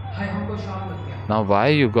 Now why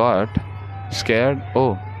you got scared?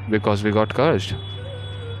 Oh, because we got cursed.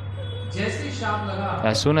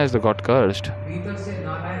 As soon as they got cursed,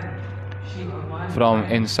 from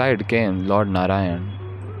inside came Lord Narayan.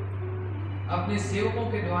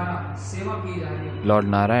 Lord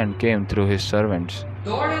Narayan came through his servants,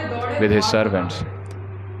 with his servants.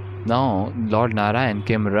 Now Lord Narayan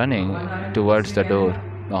came running towards the door.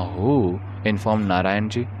 Now who informed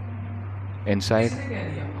Narayanji inside?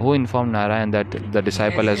 Who informed Narayan that the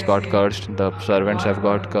disciple has got cursed, the servants have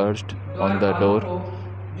got cursed on the door,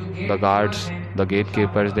 the guards, the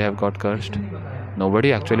gatekeepers, they have got cursed?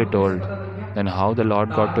 Nobody actually told. Then how the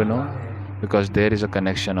Lord got to know? Because there is a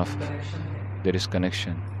connection there is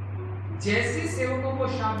connection.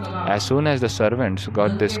 As soon as the servants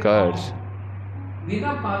got this curse,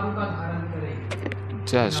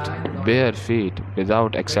 just bare feet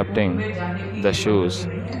without accepting the shoes,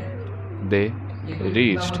 they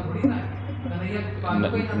reached.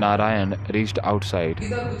 Narayan reached outside.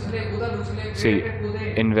 See,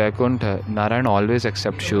 in Vaikuntha, Narayan always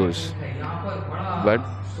accepts shoes. But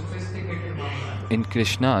in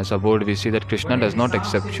Krishna's abode, we see that Krishna does not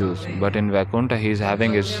accept shoes. But in Vaikuntha, he is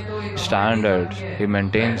having his standards. He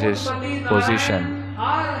maintains his position.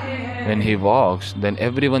 When he walks, then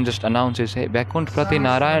everyone just announces, hey, Vaikuntha Prati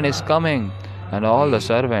Narayan is coming. And all the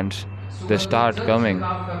servants, they start coming.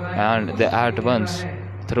 And they at once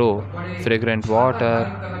throw fragrant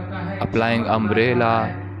water, applying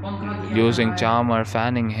umbrella, using charmer,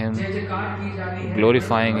 fanning him,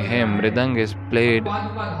 glorifying him. Mridang is played,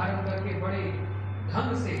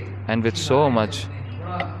 and with so much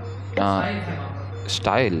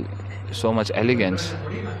style, so much elegance,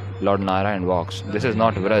 Lord Narayan walks. This is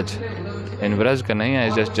not Vraj. In Vraj, Kanhaiya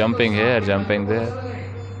is just jumping here, jumping there,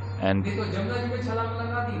 and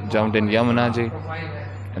jumped in Yamunaji,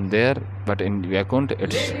 and there. But in Vaikuntha,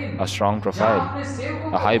 it's a strong profile,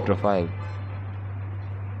 a high profile.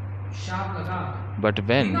 But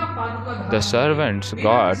when the servants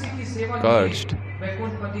got cursed,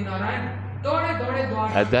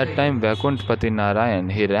 at that time Vaikuntha Pati Narayan,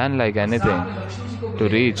 he ran like anything to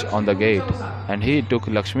reach on the gate, and he took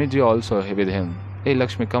Lakshmi ji also with him. Hey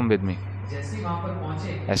Lakshmi, come with me.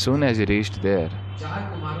 As soon as he reached there,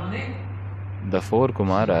 the 4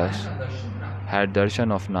 Kumaras had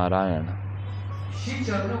darshan of Narayan.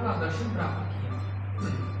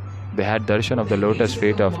 They had darshan of the lotus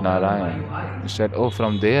feet of Narayan. He said, oh,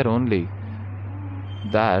 from there only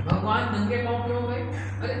that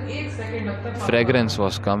fragrance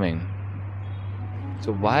was coming.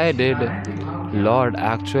 So why did Lord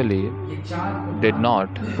actually did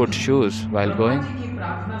not put shoes while going?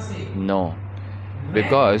 No,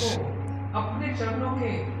 because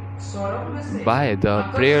by the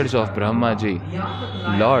prayers of Brahmaji,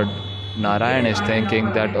 Lord Narayan is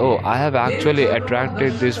thinking that, oh, I have actually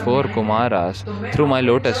attracted these 4 Kumaras through my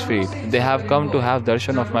lotus feet. They have come to have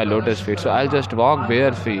darshan of my lotus feet. So I'll just walk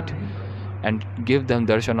bare feet and give them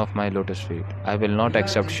darshan of my lotus feet. I will not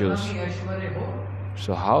accept shoes.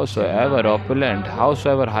 So howsoever opulent,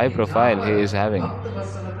 howsoever high profile he is having,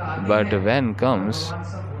 but when comes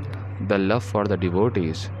the love for the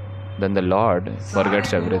devotees, then the Lord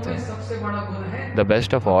forgets everything. The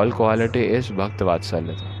best of all quality is Bhakta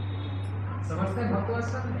Vatsalya.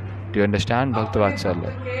 Do you understand Bhakta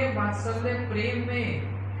Vatsalya?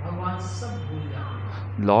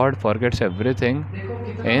 Lord forgets everything देखो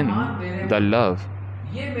कितना in मान दे रहे the हैं। love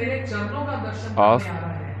ये मेरे चरणों का दर्शन of करने आ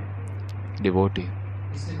रहा है, devotee.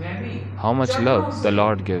 इसलिए मैं भी How much चरणों love से the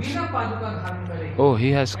Lord gives. बिना पादुका धारण करे Oh, He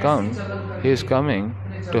has ऐसे come. चलन करके He is coming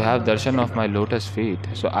अपने to चरणों have का darshan of my करूं। lotus feet.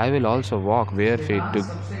 So I will also walk bare इसके feet बाद to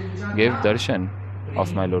सबसे ऊंचा give क्या? darshan of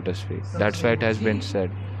my Prem. lotus feet. That's सबसे why it has ऊंची been said,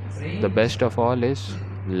 Prem the best of all is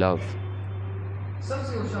love.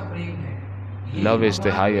 सबसे ऊंचा प्रेम है। ये Love is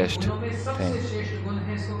the भगवान के highest गुणों में सबसे thing. श्रेष्ठ गुण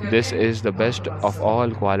है, इसको कहते This हैं is the best भक्त of Vatsal. all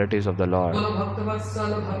qualities of the Lord. बोलो भक्त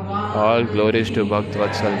वत्सल भगवान All glories to की Bhakt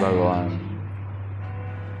Vatsal जय। Bhagavan.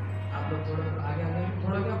 आप लोग थोड़ा आगे आ गए,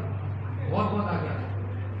 थोड़ा क्या बहुत बहुत आगे आ गए।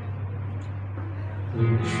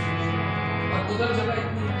 और उधर जगह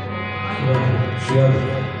इतनी है।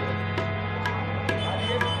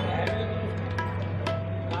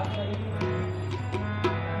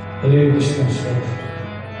 हरे कृष्ण।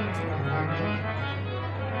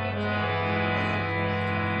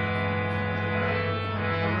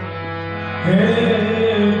 हरे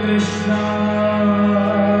कृष्णा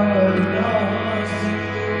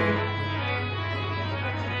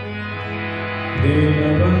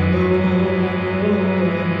दीनबंधु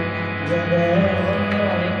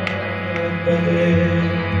जगत्पते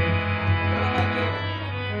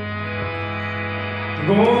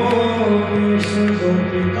गोपीश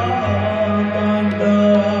गोपिका कांत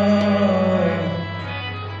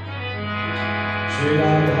श्री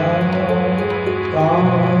राधा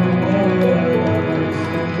कांत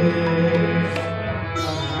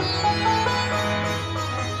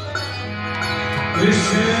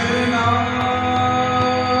कृष्णा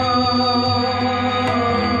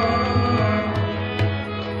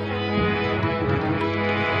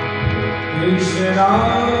कृष्णा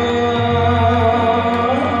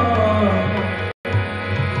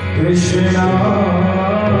कृष्णा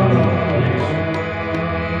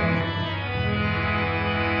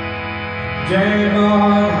जय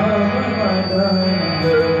माधव मदन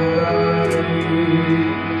मुरारी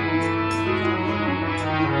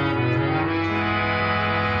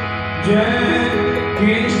जय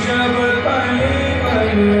केशव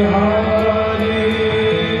बलिहारी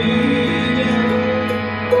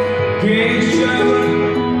केशव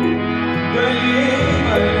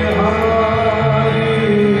बलिहारी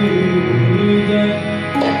जय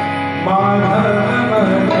माधव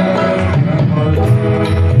मदन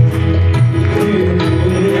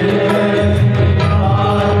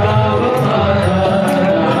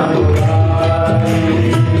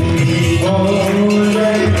Oh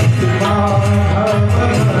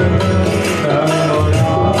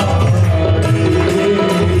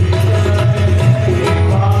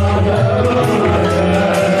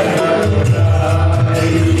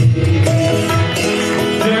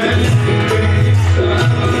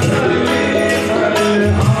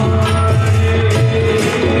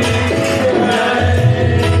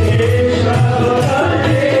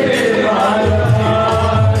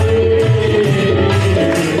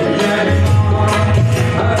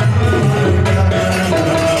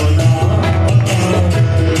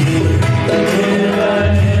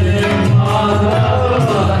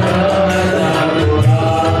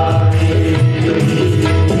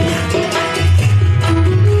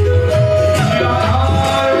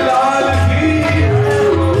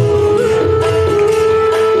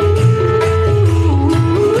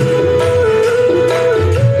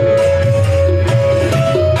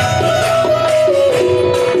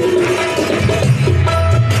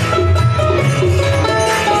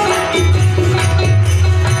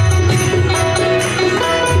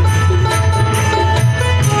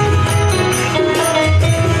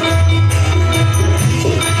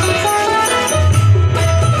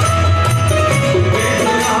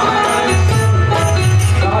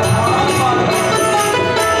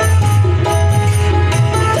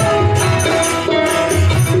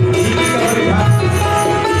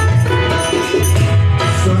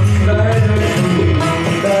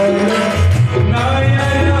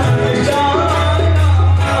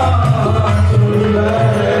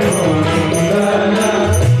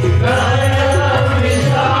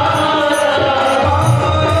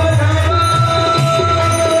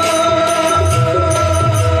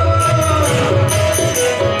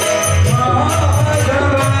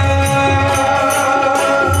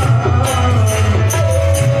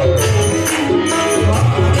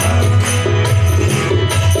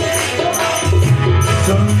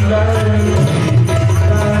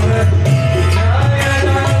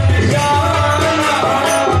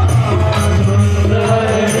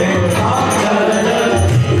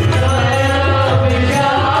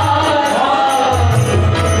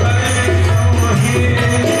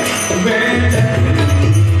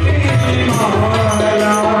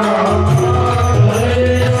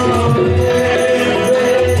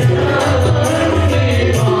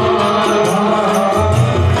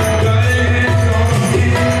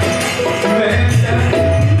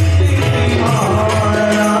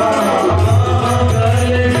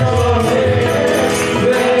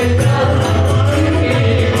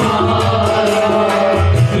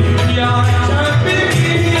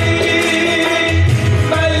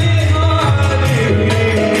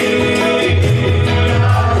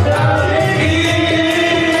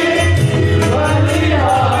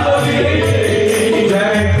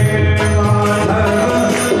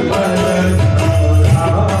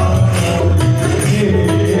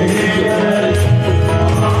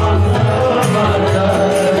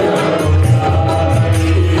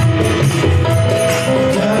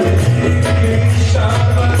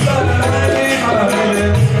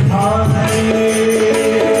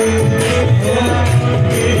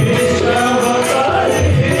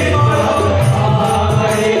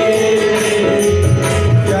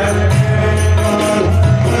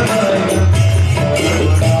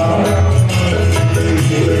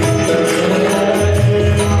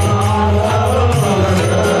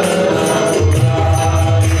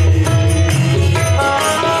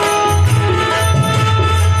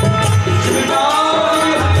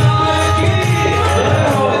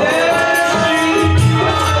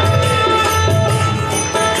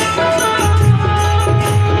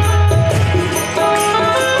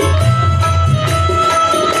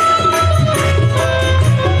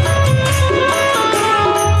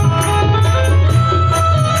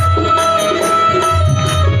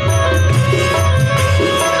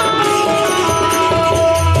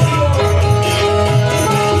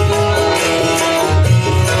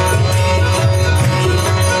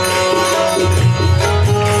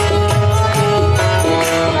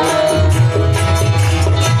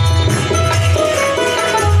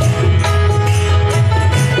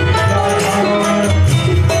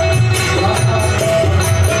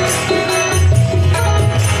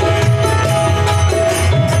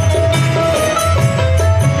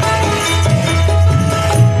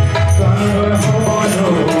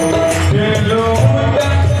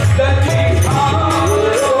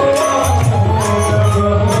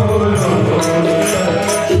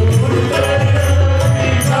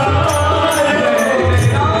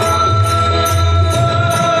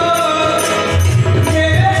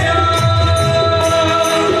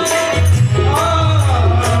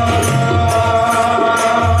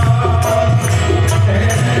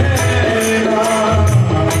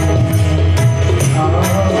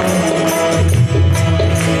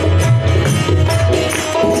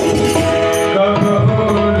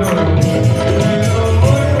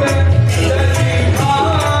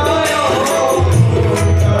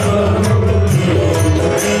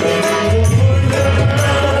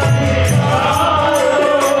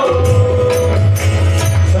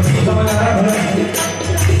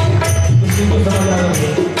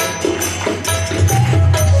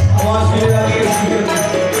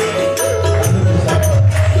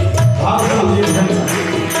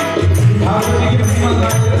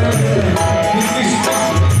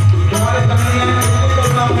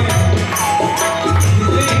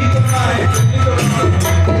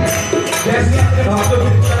के भाव तो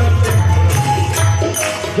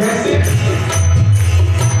कैसे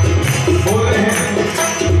बोल रहे हैं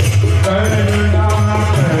करुणा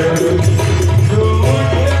कर जो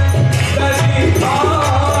मुझे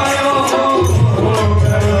दिखायो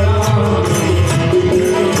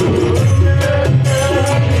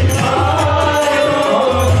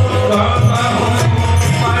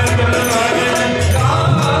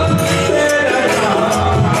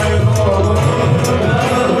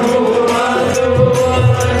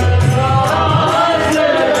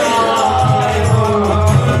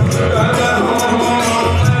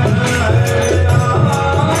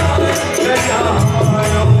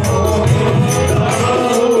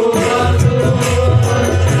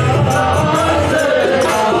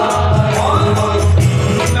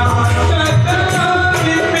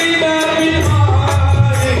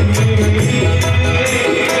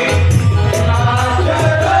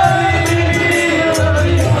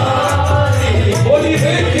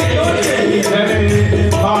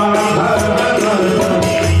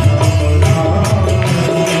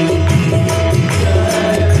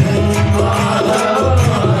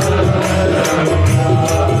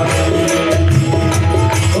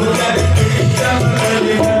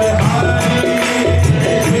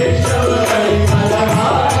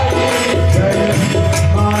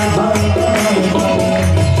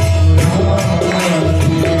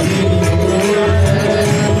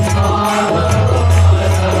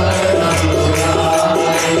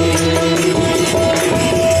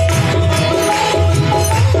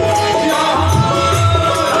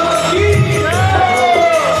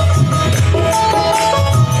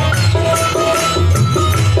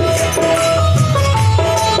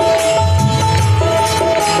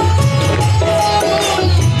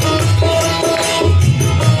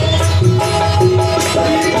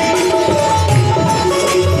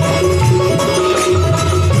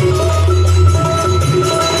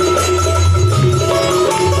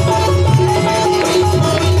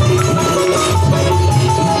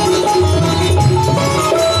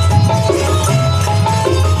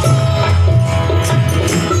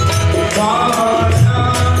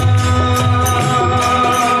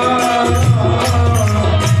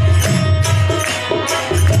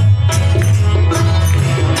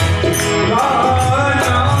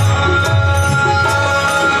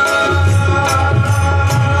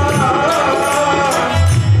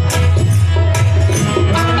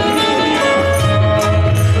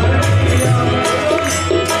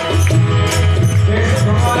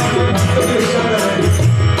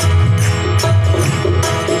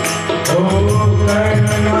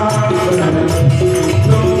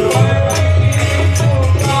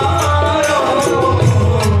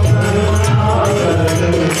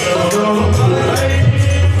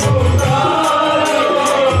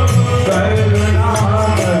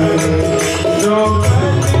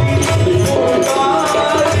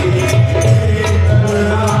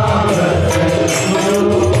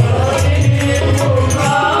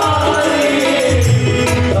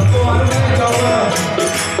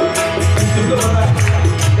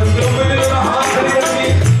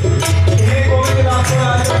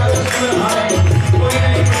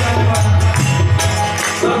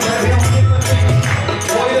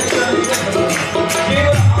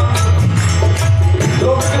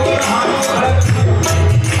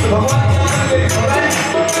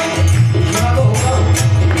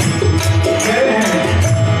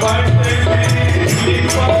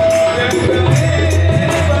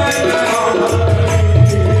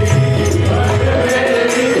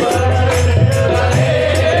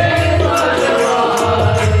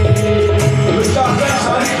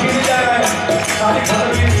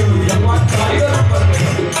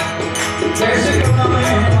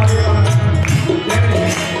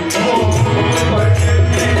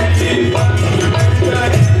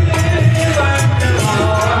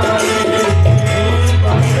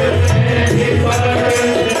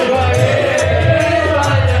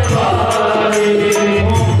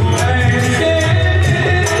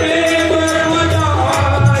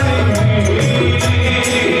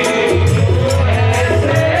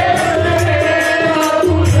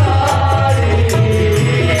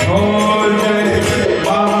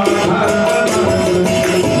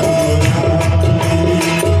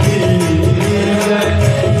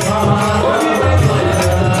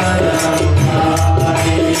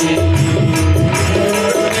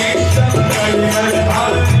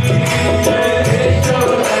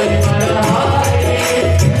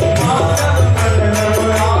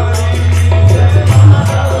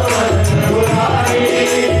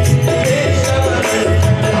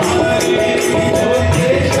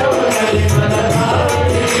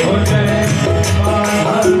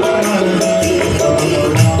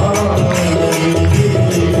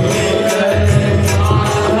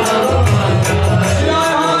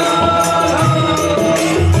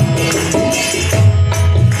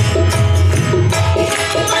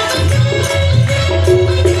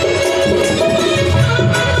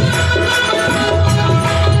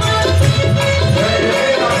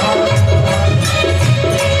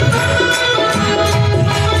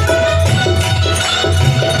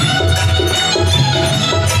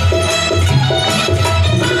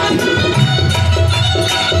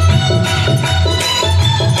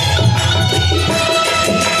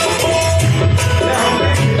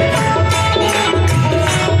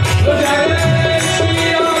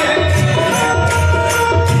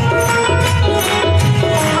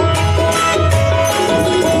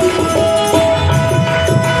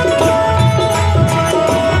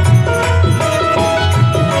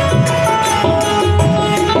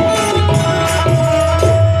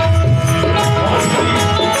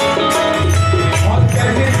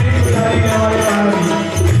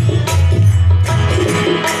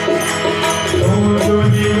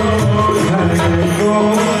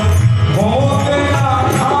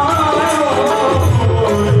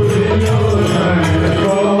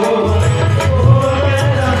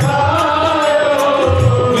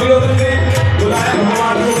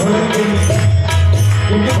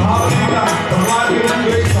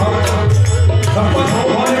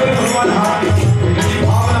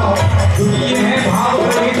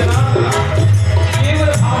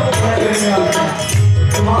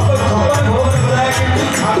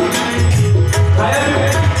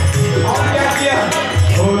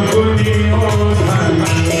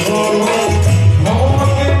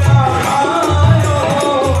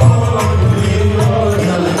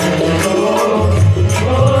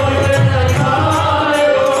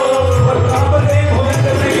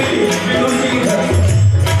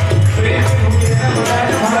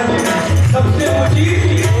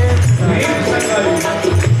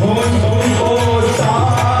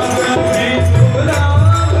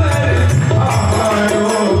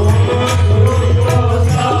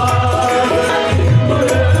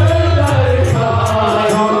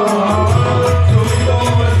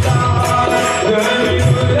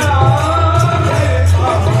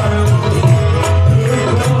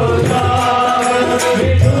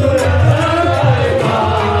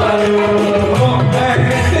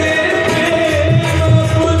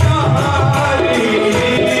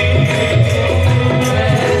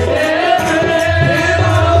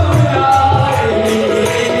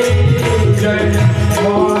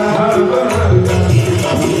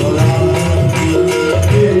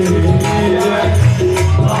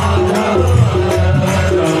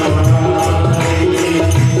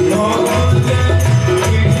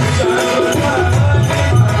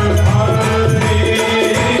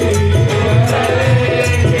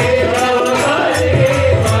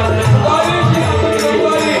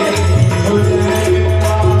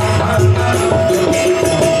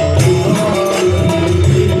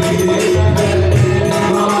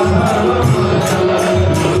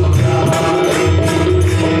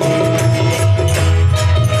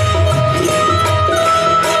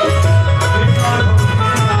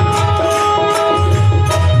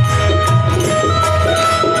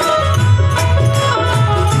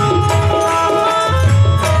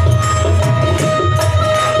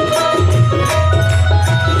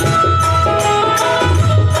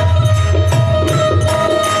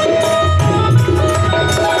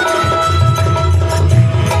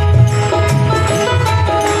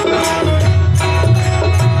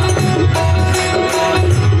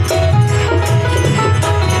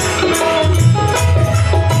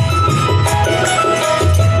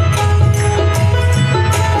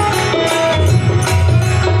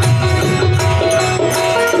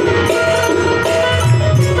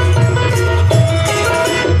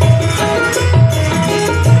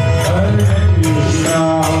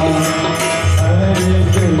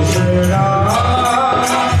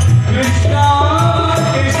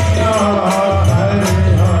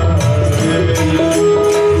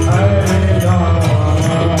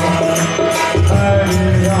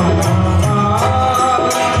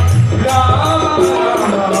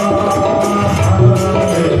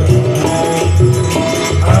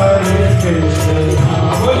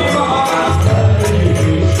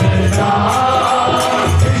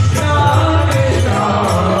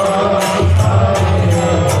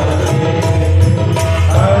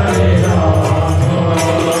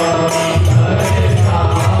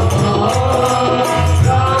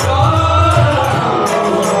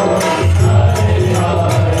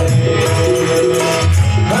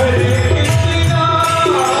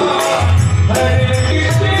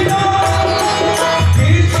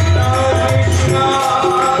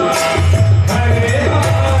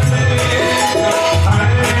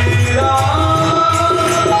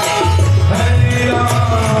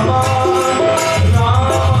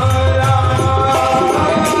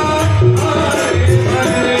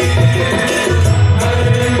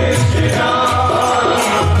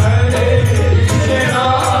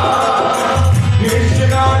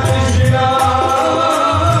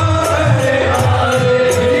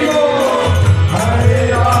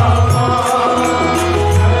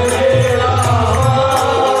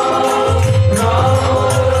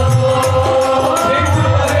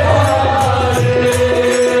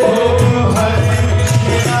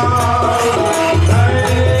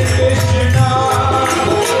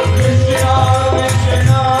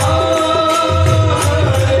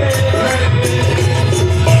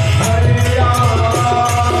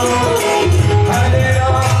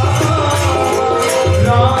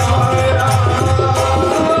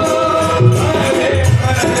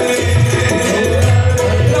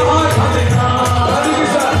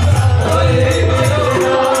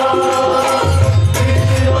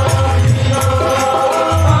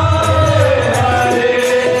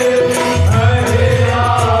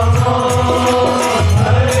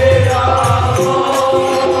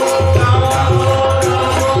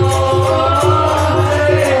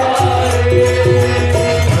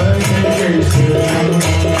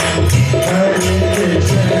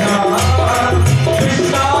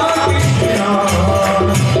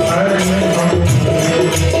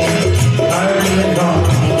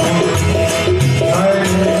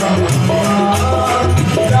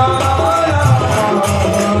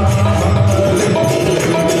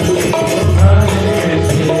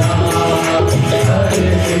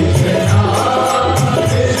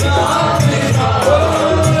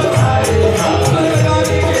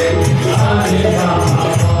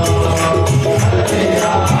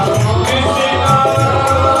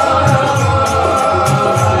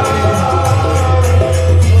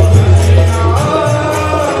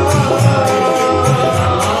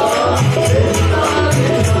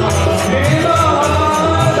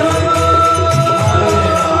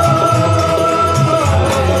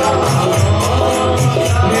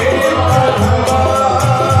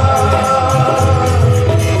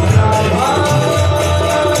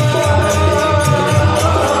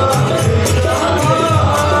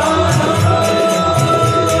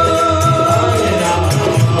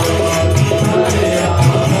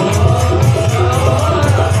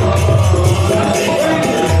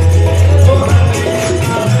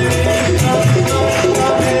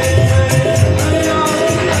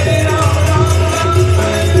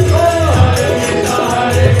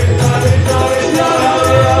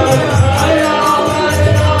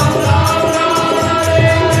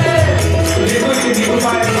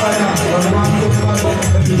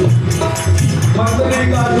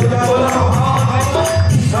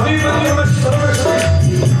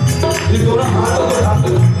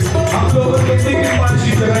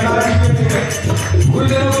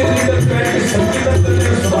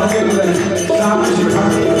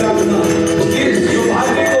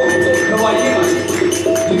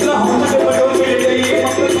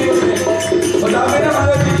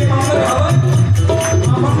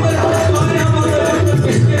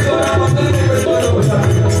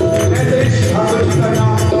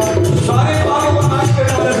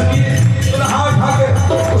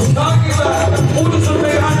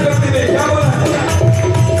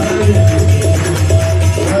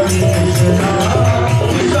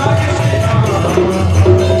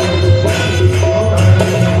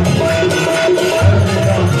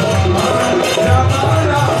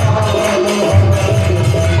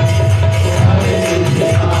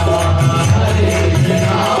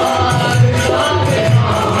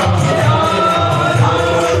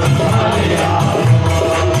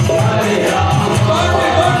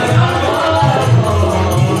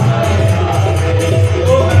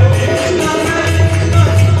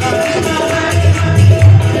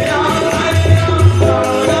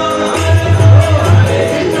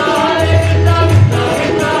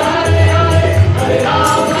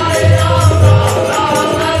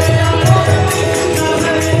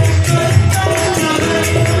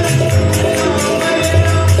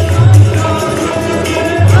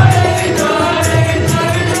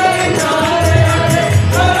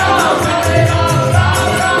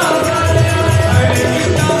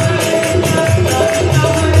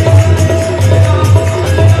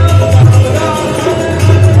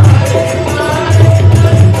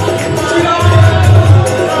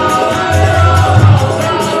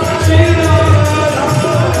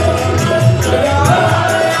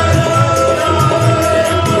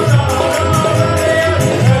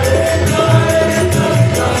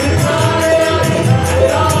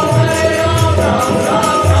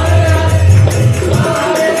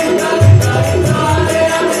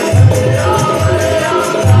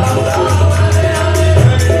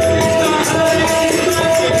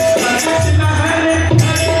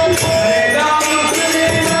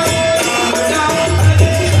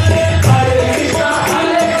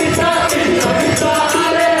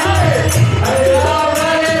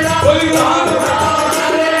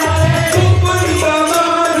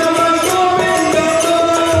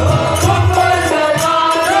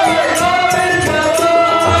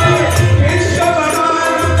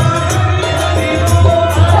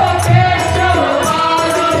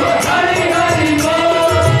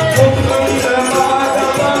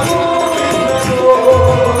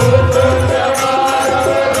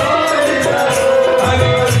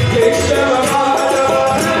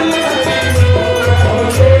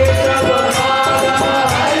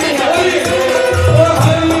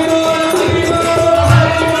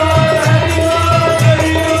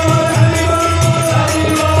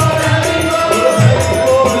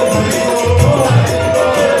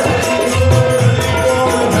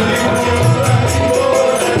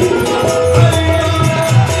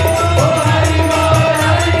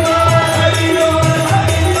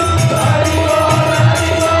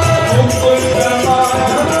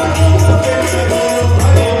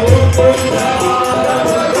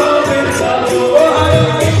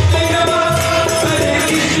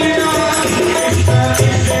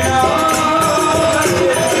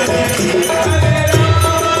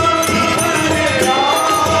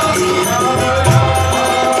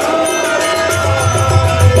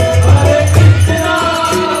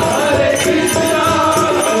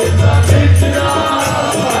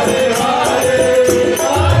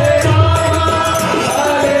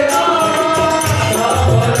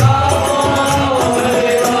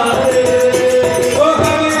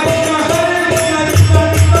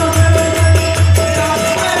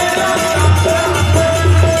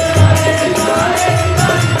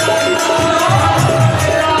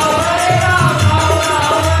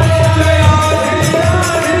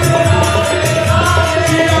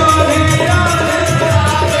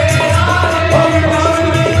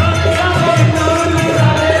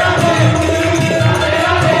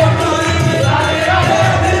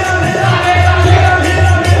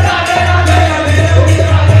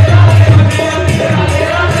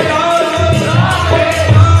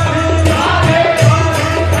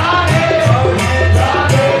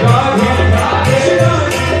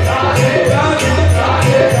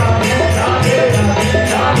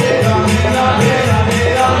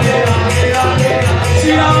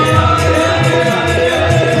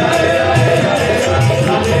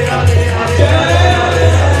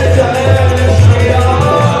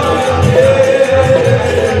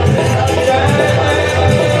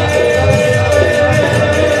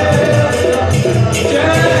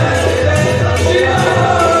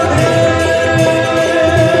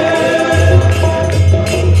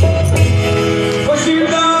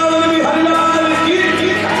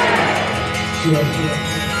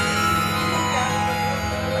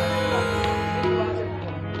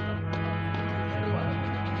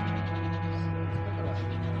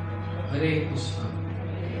हरे कृष्ण।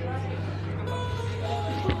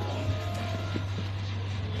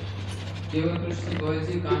 केवल कृष्ण गोयल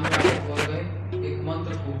जी कान में आके बोल गए, एक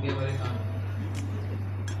मंत्र फूक दिया मेरे कान में।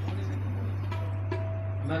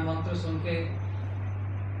 मैं मंत्र सुन के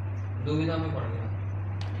दुविधा में पड़ गया।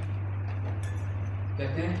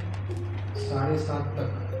 कहते हैं 7:30 तक।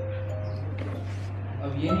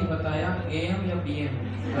 अब ये नहीं बताया AM या PM।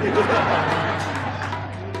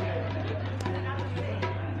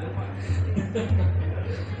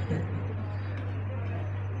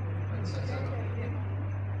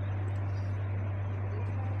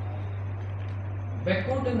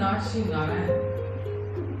 वैकुंठ नाथ श्री नारायण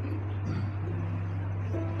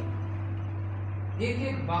एक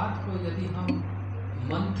एक बात को यदि हम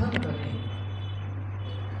मंथन करें,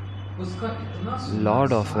 उसका इतना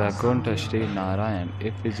Lord of Vaikuntha Sri Narayan,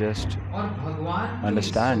 if we just और भगवान की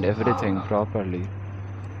understand स्वभाव everything का properly,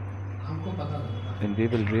 हमको पता लगता है। then we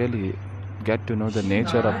will really get to know the Shri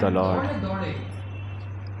nature of the Narayan Lord. दौड़े दौड़े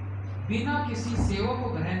बिना किसी सेवा को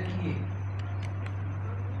ग्रहण किए,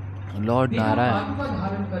 Lord बिना Narayan, पादुका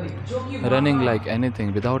धारण करे, जो कि running वहाँ like anything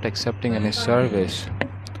without accepting any service,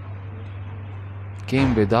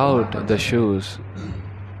 came without the shoes.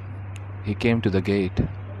 He came to the gate.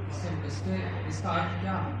 इसका अर्थ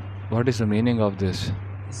क्या है? What is the meaning of this?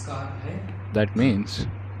 इसका अर्थ है That means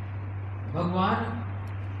भगवान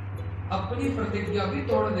अपनी प्रतिज्ञा भी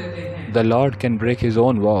तोड़ देते हैं, the Lord can break his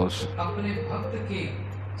own vows. अपने भक्त के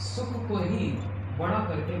सुख को ही बड़ा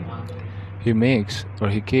करके मानते हैं। He makes or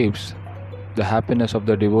he keeps the happiness of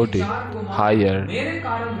the devotee higher. मेरे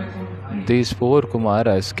कारण वैकुंठ आए। These 4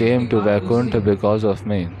 Kumaras came to Vaikuntha because of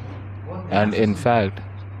me. And in fact,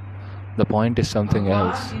 the point is something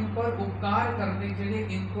else. भगवान इन पर उपकार करने के लिए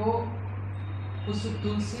इनको उस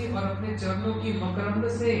तुलसी और अपने चरणों की मकरंद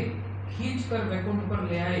से खींचकर वैकुंठ पर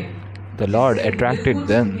ले आए। The Lord attracted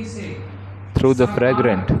them through the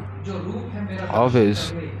fragrance जो रूप है मेरा of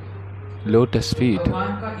his lotus feet.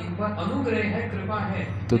 भगवान का इन पर अनुग्रह है, कृपा है।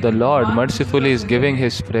 To the Lord mercifully is giving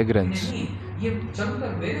his fragrance. नहीं, ये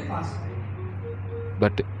चलकर मेरे पास आए।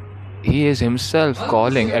 But he is himself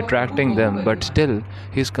calling, attracting them, but still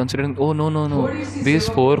he is considering, oh no, these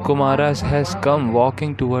 4 Kumaras has come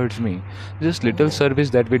walking towards me. This little service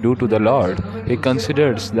that we do to the Lord, he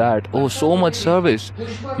considers that, oh, so much service.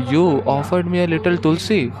 You offered me a little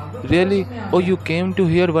tulsi. Really? Oh, you came to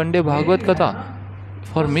hear one day Bhagavat Katha.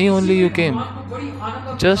 For me only you came.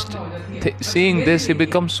 Just seeing this, he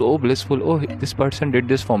becomes so blissful. Oh, this person did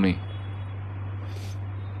this for me.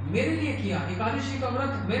 मेरे लिए किया, एकादशी का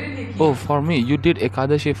व्रत मेरे लिए किया। Oh, for me, you did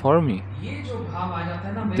Ekadashi for me. ये जो भाव आ जाता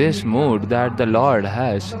है ना, मेरे This लिए mood किया, that the Lord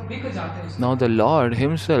has, मतलब बिक जाते हैं उसमें। now the Lord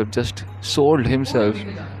himself just sold himself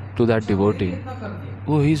बिक जाते हैं। to that devotee. इतना कर दिया।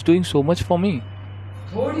 Oh, he's doing so much for me.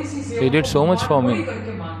 थोड़ी सी सेवा He did को so much for भगवान me. वही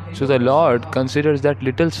करके मानते हैं। So the Lord considers that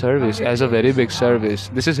little service as a very big service.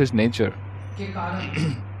 This is his nature. के कारण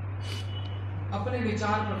अपने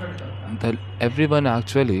विचार प्रकट करता है। Everyone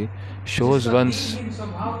actually shows जिसका one's दीनहीन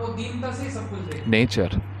स्वभाव, वो दीनता से सब कुछ देखता है।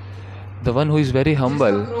 nature. The one who is very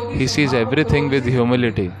humble, he sees everything with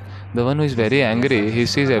humility. The one who is very angry, he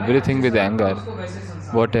sees everything with anger. उसको वैसे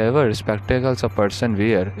संसार, Whatever spectacles a person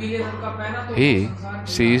wear, पीले रंग का पहना तो he संसार में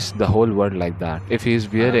sees the whole world like that. If he is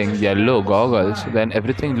wearing yellow goggles, then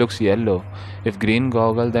everything looks yellow. If green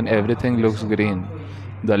goggle, then everything looks green.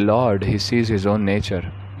 The Lord, he sees his own nature.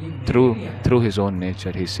 Through his own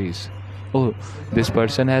nature, he sees. Oh, this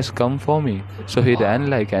person has come for me. So he ran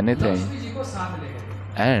like anything Lakshmi ji को साथ ले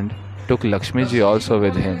गए। and took Lakshmi ji also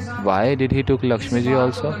with him. Why did he took Lakshmi ji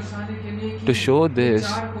also? To show this,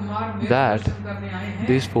 that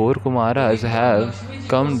these 4 Kumaras have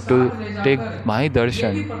come to take my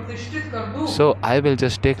darshan. So I will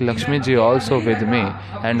just take Lakshmi ji also with me,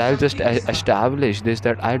 and I'll just establish this,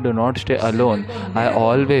 that I do not stay alone. I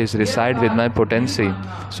always reside with my potency.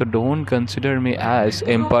 So don't consider me as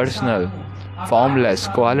impersonal, formless,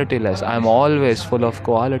 qualityless. I am always full of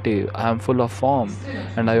quality. I am full of form,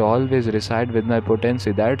 and I always reside with my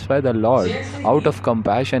potency. That's why the Lord, out of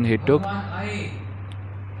compassion, he took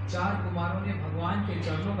चार कुमारों ने भगवान के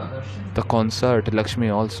चरणों का दर्शन the concert, Lakshmi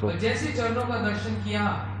also. किया। जैसे चरणों का दर्शन किया,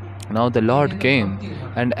 Now the Lord came,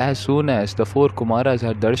 and as soon as the 4 Kumaras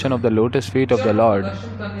had darshan of the lotus feet of the Lord,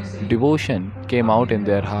 दर्शन करने से devotion came out in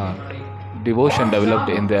their heart. Devotion developed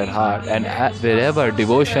in their heart, and wherever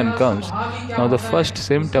devotion comes, now the first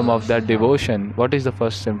symptom of that devotion, what is the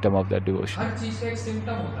first symptom of that devotion? हर चीज का एक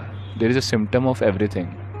symptom होता है। There is a symptom of everything.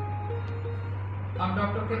 आप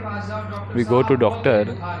doctor के पास जाओ, doctor We go to साहब, doctor बहुत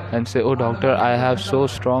बुखार है। and say, oh doctor, I have so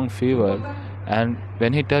strong fever. And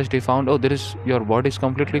when he touched, he found, oh, your body is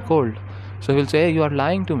completely cold. So he'll say, hey, you are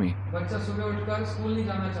lying to me. बच्चा सुबह उठकर school नहीं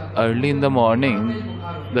जाना चाहता, Early in the morning,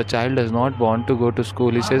 the child does not want to go to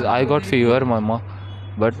school. He says, I got fever, mama.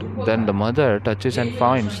 But then the mother touches and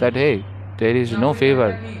finds that, hey, there is no fever.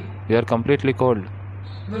 You are completely cold.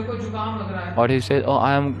 मेरे को जुकाम लग रहा है, Or he says, oh,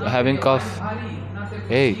 I am having cough. भारी ना तेरे को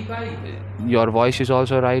Hey, छींक आई, your voice is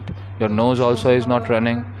also right. Your nose also is not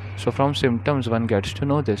running. So from symptoms, one gets to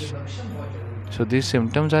know this. लक्षण बहुत जरूरी है। So these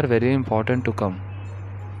symptoms are very important to come.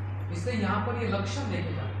 इसलिए यहाँ पर ये लक्षण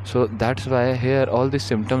देखे जाते हैं। So that's why here all these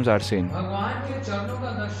symptoms are seen. भगवान के चरणों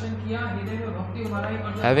का दर्शन किया, हृदय में भक्ति उमराई,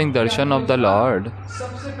 और जब Having भक्ति darshan आती of the है, Lord,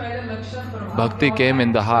 सबसे पहले लक्षण प्रभाव bhakti क्या came होता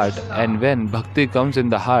in the है? heart. पश्चाताप। And when bhakti comes in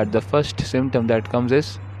the heart, the first symptom that comes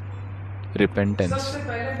is repentance. सबसे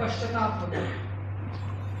पहले पश्चाताप होता है।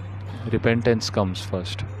 Repentance comes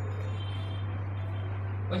first.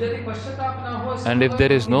 और यदि पश्चाताप ना हो, And if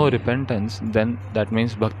there is no repentance, then that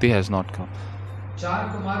means bhakti has not come. चार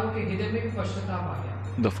कुमारों के हृदय में भी पश्चाताप आ गया।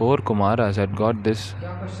 The 4 Kumaras had got this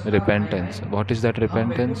क्या पश्चाताप repentance. आया है? What is that हम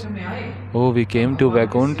repentance? वैकुंठ में आए, Oh, we came to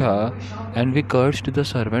भगवान की Vaikuntha सेवा में शामिल and we cursed the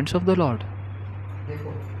servants of the Lord.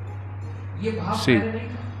 देखो, ये भाव See, पहले नहीं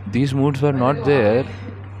था। these moods were not there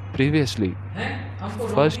previously. हैं? हमको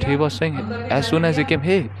रोक First he दिया, was saying, अंदर के as soon as he जाने came,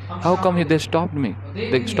 दिया, hey, हम how शांत come हो they गए। stopped me? तो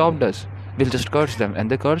देख They लिए। stopped us. We'll just curse them. And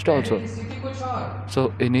they cursed also. पहले की स्थिति कुछ और। So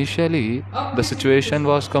initially the situation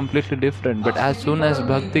was completely different, but as soon as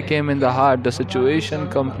bhakti came in the heart, the situation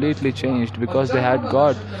completely changed because they had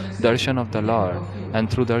got darshan of the Lord, and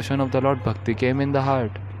through darshan of the Lord, bhakti came in the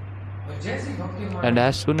heart. और जैसी भक्ति हमारे And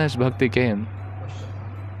as soon as bhakti came,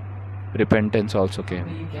 पश्चाताप। repentance also came.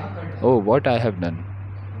 हमने ये क्या कर दिया? Oh, what I have done.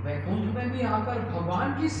 Vaikuntha में भी आकर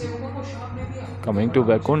भगवान की सेवकों को शाप दे दिया। Coming to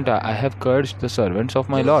Vaikuntha, I have cursed the servants of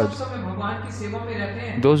my जो Lord. सब समय भगवान की सेवा में रहते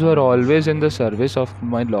हैं, Those who are always in the service of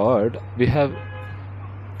my Lord, we have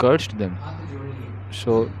cursed them. हाथ जोड़िए।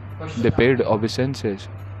 So they paid obeisances,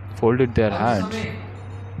 folded their और उस hands. समय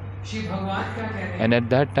श्री भगवान क्या कह रहे हैं? And at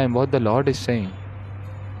that time, what the Lord is saying,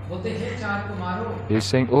 बोलते हैं चार कुमारों, He is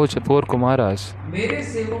saying, oh, 4 Kumaras, मेरे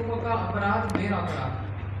सेवकों का अपराध मेरा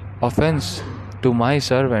अपराध, offense to my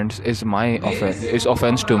servants is my मेरे offense, सेवकों is का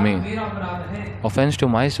offense to अपराध me. मेरा अपराध है। Offense to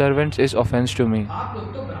my servants is offense to me. आप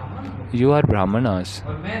लोग तो ब्राह्मण हो, You are Brahmanas,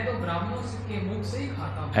 और मैं तो ब्राह्मणों के मुख से ही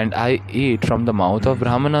खाता हूँ। and I eat from the mouth of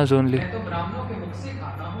Brahmanas only. मैं तो ब्राह्मणों के मुख से ही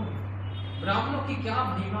खाता हूँ। ब्राह्मणों की क्या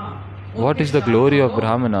महिमा, What उनके is the शाप glory को of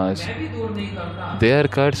Brahmanas? मैं भी दूर नहीं करता। Their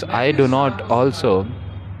curse I do not also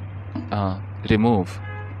remove.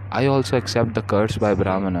 I also accept the curse by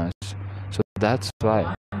Brahmanas. So that's why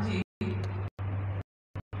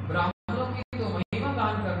ब्राह्मणों की तो महिमा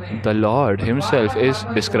गान कर रहे हैं। the Lord Himself is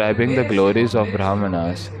describing the glories of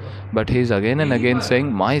Brahmanas. But He is again and again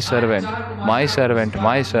saying, my servant, my servant,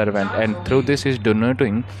 my servant. And through this He is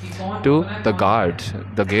denoting to the guards,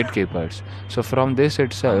 the gatekeepers. So from this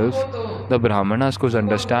itself, the Brahmanas could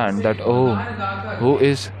understand that, oh, who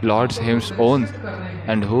is Lord's His own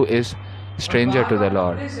and who is stranger to the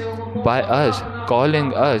Lord. By us,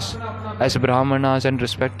 calling us as Brahmanas and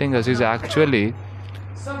respecting us is actually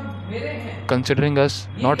सब मेरे हैं। considering us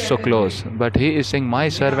not so close, but He is saying, my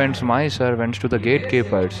servants to the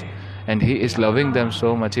gatekeepers. And He is loving them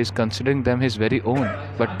so much, He is considering them His very own.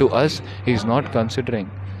 But to us, He is not considering.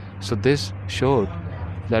 So this showed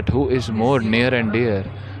that who is more near and dear.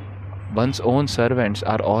 One's own servants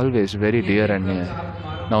are always very dear and near.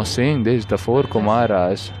 Now seeing this, the 4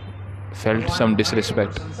 Kumaras felt some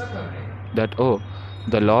disrespect. That, oh,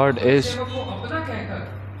 the Lord is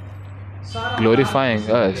glorifying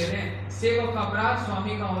us.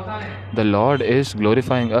 The Lord is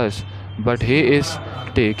glorifying us, but He is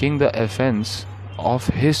taking the offense of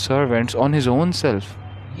His servants on His own self.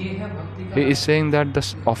 He is saying that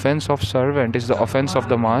the offense of servant is the offense of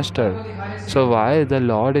the master. So why the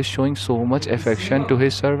Lord is showing so much affection to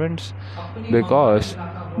His servants? Because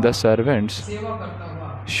the servants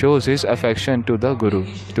shows his affection to the Guru,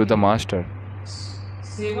 to the master.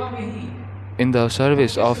 In the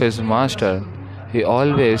service of his master, he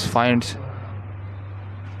always finds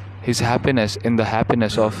his happiness in the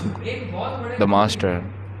happiness of the master.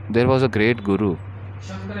 There was a great Guru.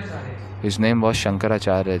 His name was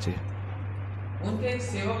Shankaracharya ji.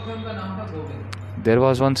 There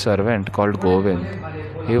was one servant called Govind.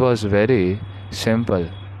 He was very simple.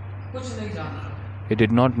 He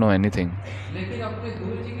did not know anything.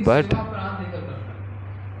 But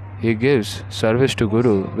he gives service to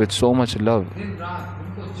Guru with so much love.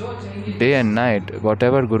 Day and night,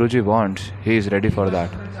 whatever Guruji wants, he is ready for that.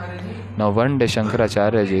 Now one day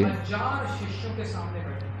Shankaracharya ji,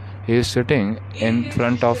 he is sitting in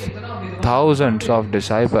front of thousands of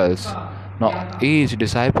disciples. Now, each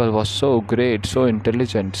disciple was so great, so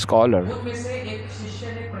intelligent, scholar. उनमें से एक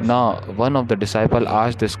शिष्य ने प्रश्न Now, किया, one of the disciple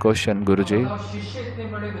asked this question, Guruji. बताओ शिष्य इतने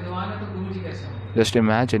बड़े विद्वान है तो गुरुजी कैसे होंगे? Just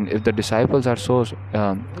imagine, if the disciples are so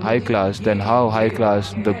high class, then how high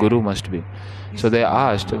class the Guru must be. So they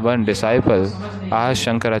asked, one disciple asked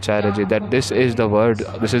Shankaracharya ji that this is the word,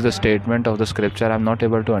 this is the statement of the scripture I am not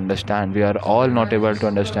able to understand. We are all not able to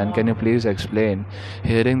understand. Can you please explain?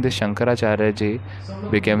 Hearing this, Shankaracharya ji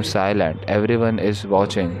became silent. Everyone is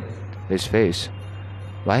watching his face.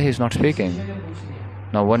 Why he is not speaking? शिष्य ने पूछ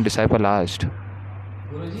लिया, Now one disciple asked,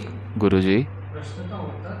 गुरुजी Guruji, प्रश्न का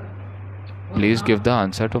उत्तर please give the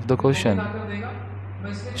answer to the question. लाकर देगा?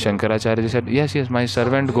 मैं इसलिए Shankaracharya ji said, yes, my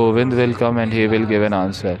servant Govind will come and he will give an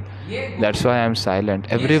answer. ये That's why I am silent.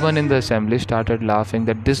 Everyone in the assembly started laughing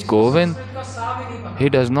that this Govind, Sanskrit का सा भी नहीं पता, he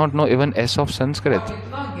does not know even S of Sanskrit.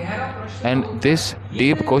 इतना गहरा प्रश्न And this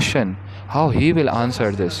deep question, how he will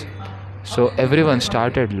answer this? So everyone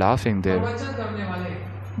started laughing there. प्रवचन करने वाले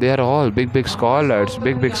They are all big scholars,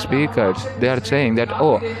 big speakers. They are saying that,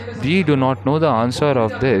 oh, we do not know the answer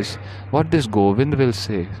of this. What this Govind will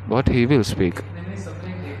say, what he will speak. मैंने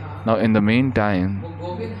सबने देखा, Now in the meantime, वो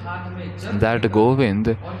गोविंद हाथ में जल that Govind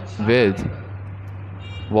और छाता with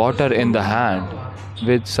लेकर water in the hand,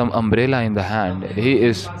 with some umbrella in the hand, he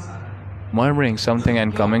is पास आ रहा है murmuring something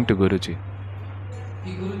and coming to Guruji.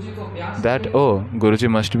 कि गुरुजी को प्यास That, लगी, oh, Guruji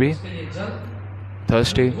must be उसके लिए जल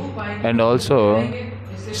thirsty धूप आएगी, and also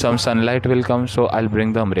इससे some sunlight will come, so I'll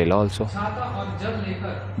bring the umbrella also. छाता और जल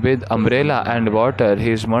लेकर With umbrella and water,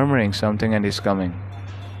 he is murmuring something and is coming.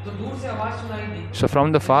 तो दूर से आवाज सुनाई दी, So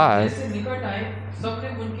from the far, जैसे निकट आए सबने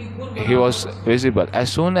उनकी गुण he was visible. As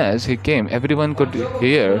soon as he came, everyone could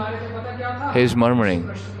hear पता क्या था? his murmuring.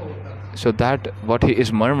 प्रश्न का उत्तर So that what he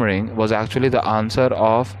is murmuring was actually the answer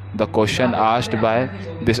of the question asked by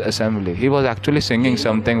this assembly. He was actually singing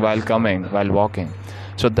something while coming, while walking.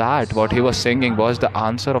 So that what he was singing was the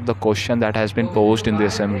answer of the question that has been posed in the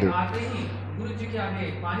assembly. आते ही गुरुजी के आगे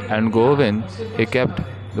पानी And Govind, he kept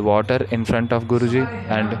the water in front of Guruji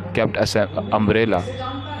and kept an umbrella.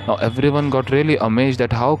 Now everyone got really amazed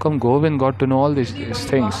that how come Govind got to know all these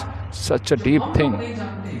things, such a deep thing,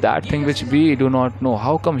 that thing which we do not know.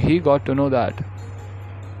 How come he got to know that?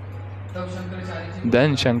 तब Shankaracharya ji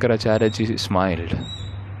Then Shankaracharya ji smiled,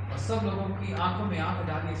 और सब लोगों की आंखों में आंख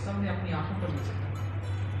डाली, सबने अपनी आंखों पर नीचे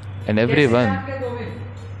and कैसे everyone जाते गोविंद?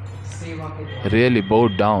 सेवा के द्वारा। really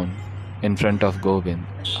bowed down in front of Govind.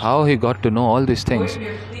 How he got to know all these things?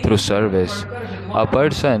 Through service. A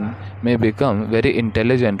person may become very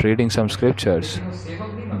intelligent reading some scriptures, वो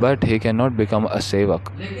सेवक नहीं बन, but he cannot become a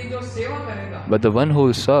sevak. लेकिन जो सेवा करेगा But the one who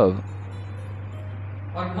will serve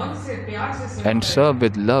और मन से प्यार से सेवा and करेगा, serve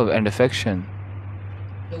with love and affection,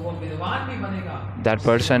 तो वो विद्वान भी बनेगा, that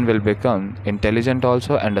person will become intelligent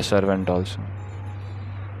also and a servant also.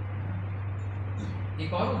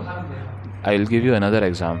 एक और उदाहरण देता हूं। I will give you another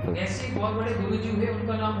example. ऐसे ही बहुत बड़े गुरुजी हुए,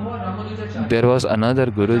 उनका नाम हुआ Ramanujacharya. There was another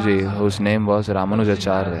Guruji whose name was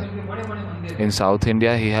Ramanujacharya. उनके बड़े-बड़े मंदिर, In South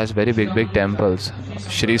India, he has very big temples,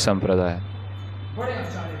 Shri Sampradaya, बड़े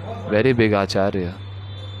आचार्य, बहुत बड़े, very big Acharya,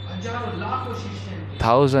 हजारों लाखों शिष्य हैं।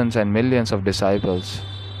 thousands and millions of disciples.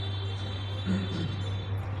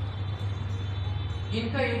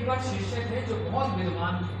 इनका एक बार शिष्य थे जो बहुत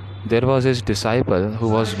विद्वान थे, There was his disciple who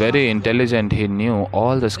was very intelligent, he knew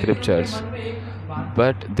all the लेकिन उनके scriptures, मन में एक बात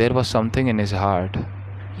but there was something in his heart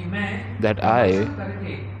कि मैं that I प्रवचन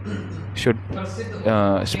करके should प्रसिद्ध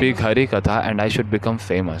हो, speak Hari Katha and I should become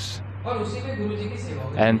famous. और उसी में गुरुजी की सेवा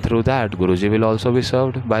होगी। And through that, Guruji will also be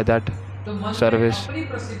served by that तो मन में service. अपनी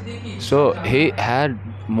प्रसिद्धि की इच्छा So जागी। he had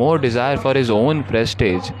more desire for his own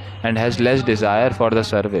prestige and has less desire for the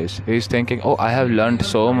service. He is thinking, oh, I have learned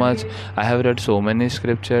so much, I have read so many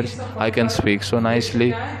scriptures, I can speak so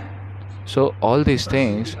nicely. So all these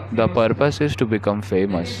things, the purpose is to become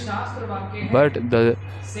famous. शास्त्र वाक्य है, But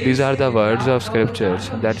these are the words of scriptures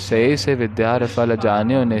that say se vidyar phala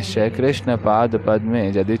janyo nishchay Krishna pad padme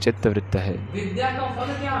jadi chitta vritta hai. विद्या का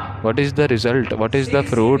फल क्या? What is the result? What is the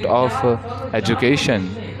fruit of education?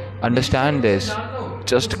 Understand this.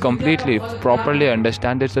 Just completely, properly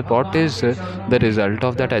understand this. What is the result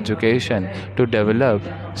of that education? To develop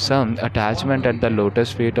some attachment at the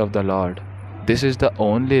lotus feet of the Lord. This is the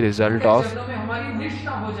only result of, चरणों में हमारी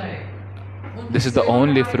निष्ठा हो जाए, this is the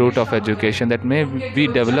only fruit of education, that may we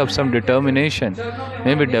develop some determination,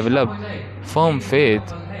 may we develop firm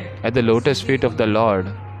faith at the lotus feet of the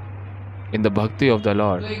Lord, in the bhakti of the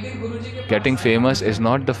Lord. तो एक दिन गुरुजी के Getting famous is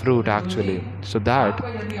not the fruit actually. So that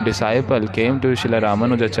disciple came to Srila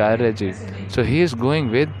Ramanujacharya ji. So he is going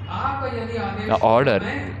with आपका यदि आदेश the order.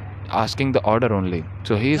 मैं asking the order only.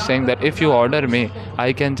 So he is saying that if you order me,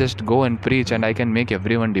 I can just go and preach and I can make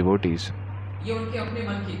everyone devotees. ये उनके अपने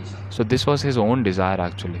मन की इच्छा, So this was his own desire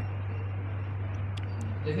actually.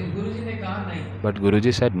 लेकिन गुरुजी ने कहा नहीं, But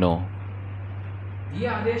Guruji said no, ये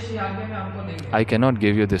आदेश ये आज्ञा मैं आपको नहीं दूंगा। I cannot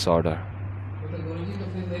give you this order. तो गुरुजी तो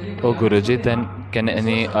फिर मेरे Oh Guruji, then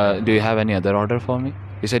do you have any other order for me?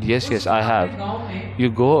 He said, yes, I have. गांव में You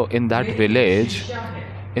go in that village. शिष्या है,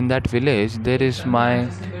 In that village, there is my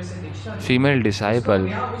जिसने मेरे से दीक्षा ली, female disciple.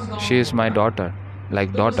 She is my daughter.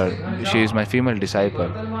 Like daughter, she is my female disciple.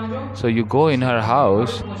 बर्तन मांजो, So you go in her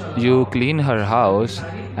house, you clean her house,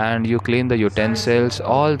 and you clean the utensils,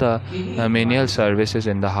 all the menial services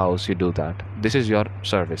in the house. You do that. This is your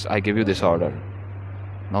service. I give you this order.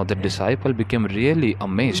 Now the disciple became really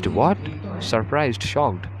amazed. What? Surprised,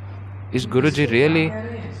 shocked. Is Guruji really कह रहे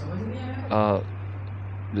हैं, समझ नहीं आया।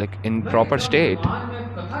 like in proper state? भगवान मैं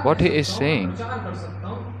कथा What कर he is सकता हूँ, saying, प्रचार कर सकता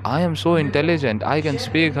हूँ। I am so intelligent, I can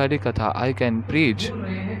speak Hari Katha, I can preach. बोल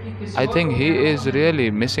रहे हैं कि किसी I और think को he कहना is होगा, really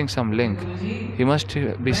missing some link. Guruji, He must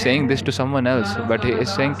be saying this to someone else, but he is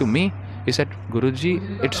saying to me. He said, Guruji,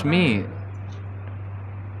 it's me.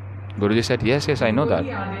 Guruji said, yes, I know that.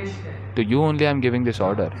 वही आदेश है, To you only I am giving this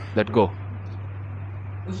order, that go.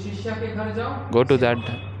 उस शिष्या के घर जाओ, Go to that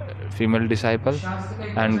female disciple शास्त्र का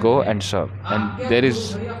एक and वचन go है, and serve. And आज्ञा there गुरु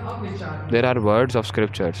is भैया अविचार there are words of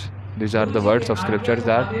scriptures. These are the Guruji words के of scriptures आज्ञा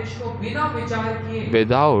that आदेश को बिना विचार किए,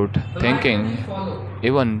 without thinking blindly follow,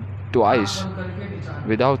 even twice, आंख बंद करके विचार,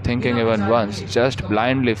 without thinking बिना even विचार once, किए, just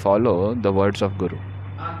blindly follow the words of Guru.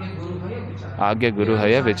 आज्ञा गुरु भैया विचार, आगे गुरु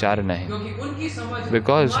है या विचार नहीं. क्योंकि उनकी समझ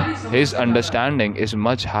Because हमारी समझ his से ज्यादा है। understanding is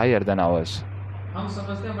much higher than ours. हम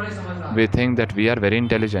समझते हैं बड़े समझदार, We think that we are very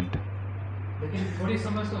intelligent, लेकिन थोड़ी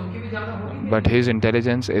समझ तो उनकी भी ज्यादा होगी, but his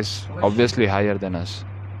intelligence is obviously higher than us.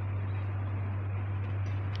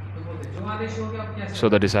 तो बोलते, जो आदेश हो गया, अब क्या So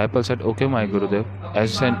the disciple said, okay, my Gurudev,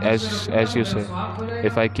 as you say,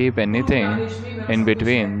 if I keep anything in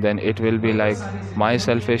between, then it will be like my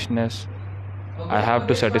selfishness. I have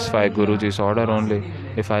to satisfy Guruji's order only.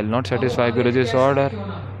 If I will not satisfy Guruji's order,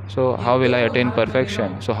 so how will I attain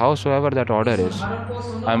perfection? So howsoever that order is,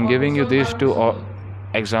 I am giving you these two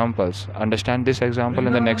examples. Understand this example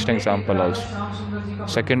and the next example also.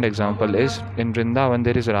 Second example is in Vrindavan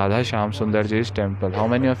there is Radha Shyam Sundar Ji's temple. How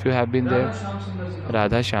many of you have been there?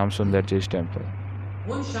 Radha Shyam Sundar Ji's temple.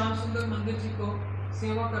 उन श्याम सुंदर मंदिर जी को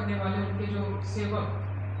सेवा करने वाले उनके जो सेवक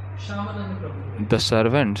श्यामानंद प्रभु,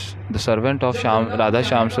 The servant of Radha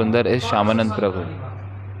Shyam Sundar is Shyamanand Prabhu.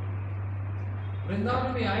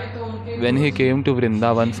 Vrindavan में आए तो उनके When he came to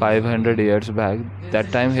Vrindavan 500 years back,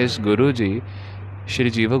 that time his Guruji, Shri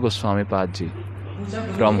Jiva Goswami Pad Ji,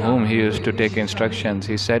 from whom he used to take instructions,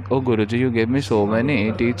 he said, oh Guruji, you gave me so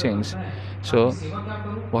many teachings, so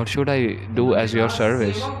what should I do as your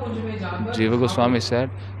service? Jiva Goswami said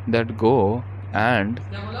that go and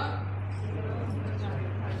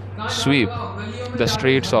sweep the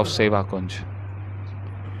streets of Seva Kunj.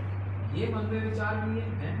 ये मन में विचार नहीं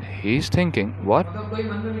है, He is thinking, what? मतलब कोई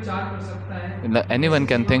मन में विचार कर सकता है, Anyone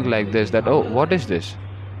can think like this, that, oh, what is this?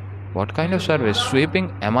 What kind of service?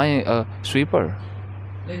 Sweeping? Am I a sweeper?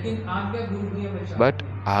 लेकिन आज्ञा गुरु भैया विचार, But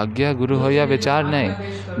Agya Guru Hoya Vichar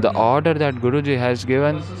nahi. The order that Guruji has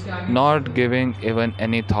given, not giving even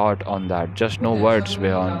any thought on that, just no words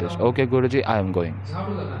beyond this. Okay, Guruji, I am going.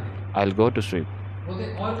 झाड़ू लगाने, I'll go to sweep.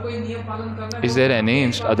 बोलते और कोई नियम पालन करना है, Is there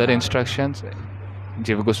any other instructions?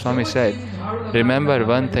 Jiva Goswami said, remember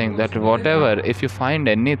one thing, that whatever, if you find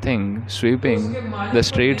anything sweeping the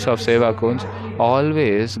streets of Seva Kunj,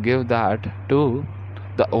 always give that to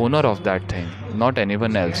the owner of that thing, not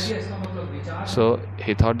anyone else. इसका मतलब विचार, So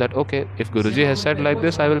he thought that, okay, if Guruji has said like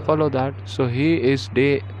this, I will follow that. So he is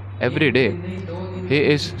every day, नहीं दो दिन he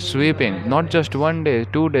is sweeping, not just 1 day,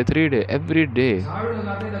 2 day, 3 day, every day. झाड़ू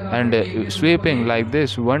लगाते लगाते And एक दिन sweeping like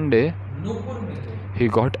this, one day, Nupur में, he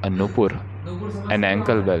got a nupur, Nupur समझते an हो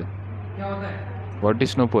ankle bell. क्या होता है? What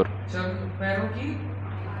is nupur? चरण पैरों की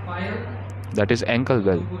पायल That is ankle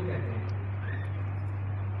bell. Nupur कहते हैं।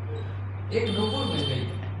 एक नूपुर मिल गई,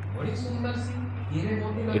 बड़ी सुंदर सी, हीरे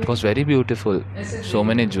मोती लगे, It was very beautiful. So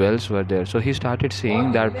many jewels were there. So he started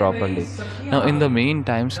seeing that properly. Now in the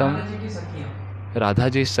meantime, some Radha ji की सखियां,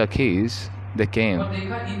 Radhaji's Sakhis, they came और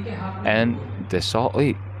देखा इनके हाथ में and they saw,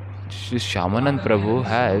 oi, Shyamanand Prabhu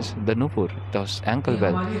has the nupur, the ankle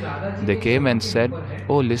bell. They came and said,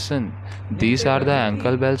 oh listen, these are the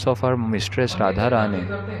ankle bells of our mistress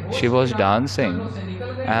Radharani. She was dancing,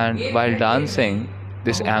 and while dancing,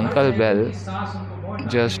 this ankle bell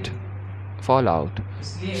just fall out.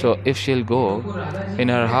 So if she'll go in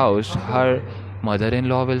her house, her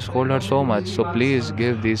mother-in-law will scold her so much, so please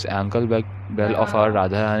give this ankle bell of our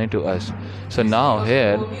Radharani to us. So now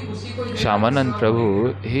here, Shamanand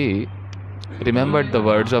Prabhu, he remembered the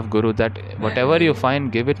words of Guru that whatever you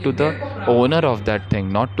find, give it to the owner of that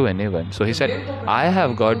thing, not to anyone. So he said, I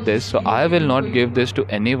have got this, so I will not give this to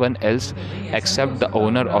anyone else except the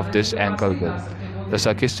owner of this ankle bell. The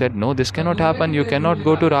Sakhis said, no, this cannot happen, you cannot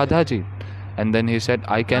go to Radhaji. And then he said,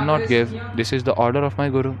 I cannot give, this is the order of my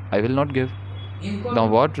Guru, I will not give. Now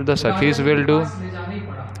what the Sakhis will do?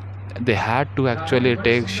 They had to actually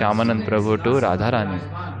take Shamanand Prabhu to Radharani.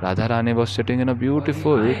 Radharani was sitting in a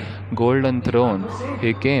beautiful golden throne.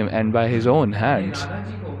 He came and by his own hands,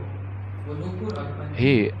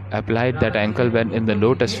 he applied that ankle bell in the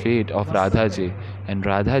lotus feet of Radhaji, and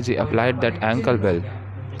Radhaji applied that ankle bell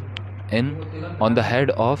on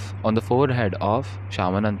the forehead of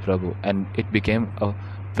Shamanand Prabhu, and it became a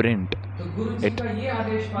print. It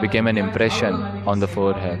became an impression on the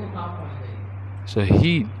forehead. So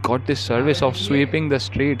he got this service of sweeping the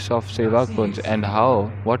streets of Seva Kunj, and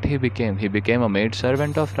what he became? He became a maid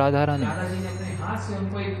servant of Radharani.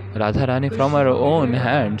 Radharani, from her own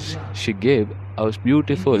hands, she gave a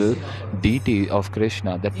beautiful deity of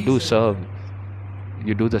Krishna that you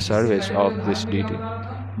do the service of this deity.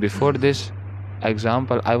 Before this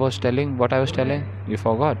example, I was telling, you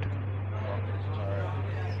forgot.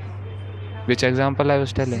 Which example I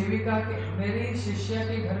was telling?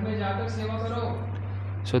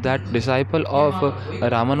 So that disciple of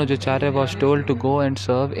Ramanujacharya was told to go and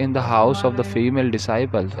serve in the house of the female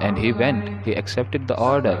disciple, and he went. He accepted the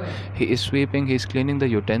order. He is sweeping, he is cleaning the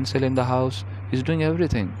utensil in the house, he is doing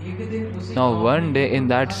everything. Now one day in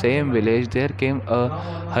that same village there came a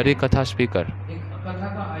Hari Katha speaker.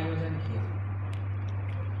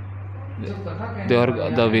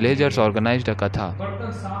 The villagers organized a Katha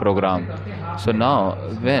program. So now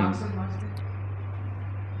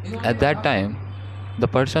at that time, the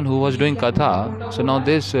person who was doing Katha, so now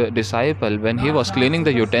this disciple, when he was cleaning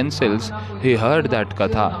the utensils, he heard that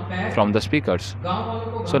Katha from the speakers.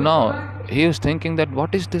 So now he was thinking that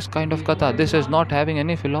what is this kind of Katha? This is not having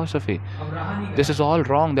any philosophy. This is all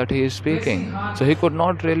wrong that he is speaking. So he could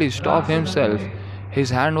not really stop himself. His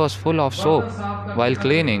hand was full of soap while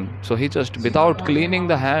cleaning. So he just, without cleaning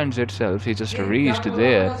the hands itself, he just reached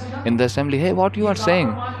there in the assembly. Hey, what you are saying?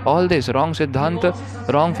 All this wrong Siddhanta,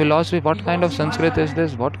 wrong philosophy. What kind of Sanskrit is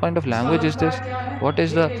this? What kind of language is this? What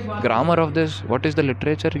is the grammar of this? What is the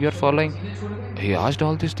literature you are following? He asked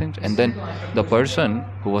all these things. And then the person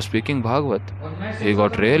who was speaking Bhagavat, he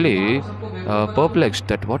got really perplexed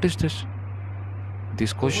that what is this?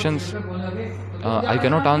 These questions, I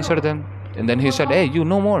cannot answer them. And then he said, hey, you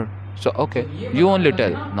know more. So, okay, you only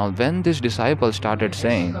tell. Now, when this disciple started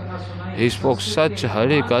saying, he spoke such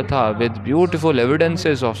Hari Katha with beautiful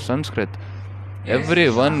evidences of Sanskrit,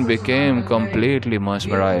 everyone became completely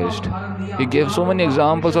mesmerized. He gave so many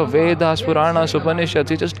examples of Vedas, Puranas, Upanishads.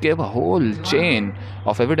 He just gave a whole chain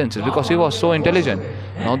of evidences because he was so intelligent.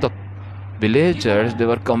 Now, the villagers, they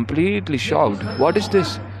were completely shocked. What is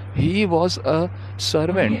this? He was a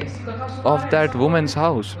servant of that woman's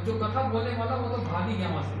house.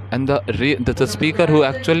 And the speaker who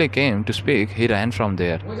actually came to speak, he ran from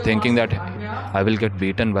there, thinking that I will get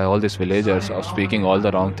beaten by all these villagers of speaking all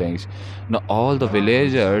the wrong things. Now all the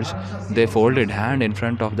villagers, they folded hand in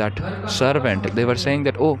front of that servant. They were saying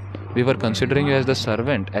that, oh, we were considering you as the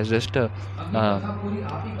servant, as just a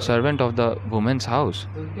servant of the woman's house.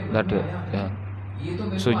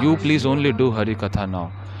 So you please only do Hari Katha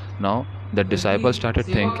now. Now the disciple started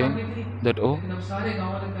thinking that, oh,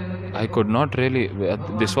 I could not really,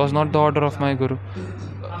 this was not the order of my Guru.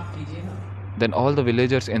 Then all the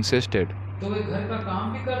villagers insisted.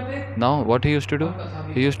 Now what he used to do?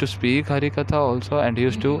 He used to speak Hari Katha also, and he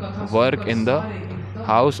used to work in the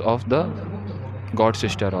house of the god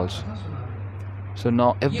sister also. So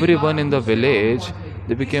now everyone in the village,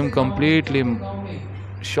 they became completely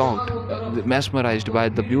shocked, mesmerized by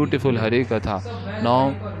the beautiful Hari Katha.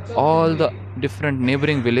 Now all the different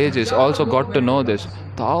neighboring villages also got to know this.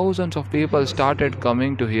 Thousands of people started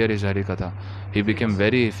coming to hear his Hari Katha. He became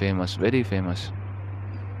very famous, very famous.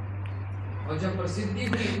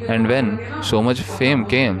 And when so much fame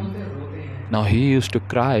came, now he used to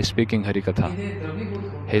cry speaking Hari Katha.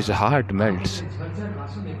 His heart melts.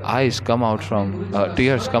 Tears come out from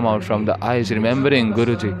the eyes, remembering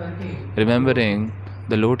Guruji, remembering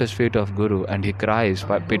the lotus feet of Guru, and he cries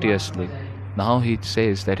piteously. Now he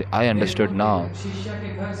says that I understood now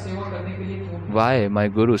why my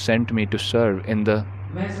Guru sent me to serve in the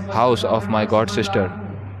house of my god sister.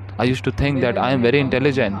 I used to think that I am very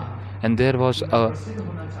intelligent, and there was a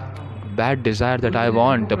bad desire that I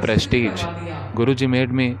want the prestige. Guruji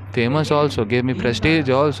made me famous also, gave me prestige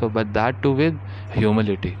also, but that too with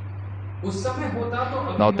humility. उस समय होता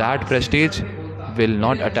तो Now अभी that आज के prestige समय होता, will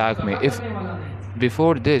not लेकिन attack कुछ me. पता If करने वाला नहीं।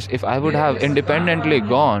 before this, if I would have independently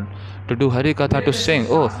gone to do Hari Katha to sing,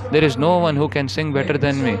 oh, there is no one who can sing better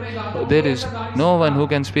than me. There is no one who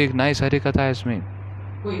can speak nice Hari Katha as me.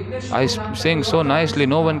 कोई इतने I श्लोक sing so nicely,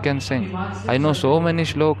 no one can sing. I know so many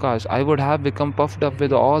shlokas. I would have become puffed up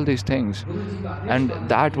with all these things, and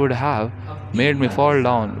that would have made me fall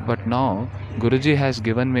down. But now Guruji has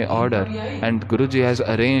given me order, and Guruji has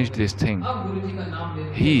arranged this thing. अब गुरुजी का नाम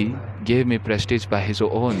लेते He gave me prestige by his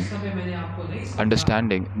own उस समय मैंने आपको नहीं समझा।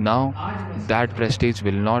 understanding. Now that prestige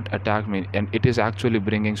will not attack me, and it is actually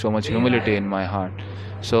bringing so much humility in my heart.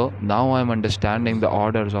 So now I am understanding the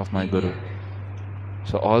orders of my Guru.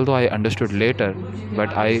 So although I understood later,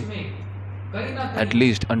 but I at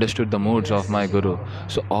least understood the moods of my Guru.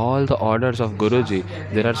 So all the orders of Guruji,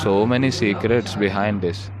 there are so many secrets behind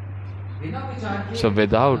this. So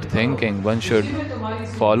without thinking, one should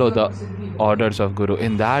follow the orders of Guru.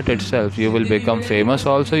 In that itself, you will become famous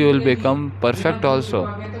also, you will become perfect also.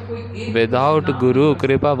 Without Guru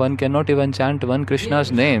Kripa, one cannot even chant one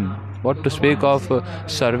Krishna's name. What to speak of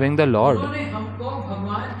serving the Lord?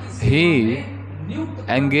 He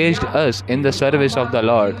engaged us in the service of the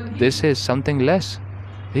Lord. This is something less.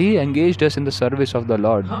 He engaged us in the service of the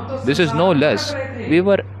Lord. This is no less. We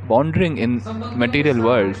were wandering in material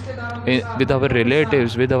world with our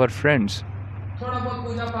relatives, with our friends.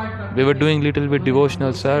 We were doing little bit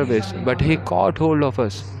devotional service, but He caught hold of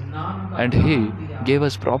us and He gave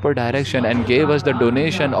us proper direction and gave us the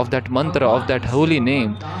donation of that mantra, of that holy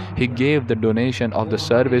name. He gave the donation of the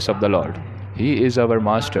service of the Lord. He is our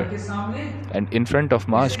master, and in front of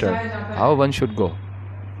master, how one should go?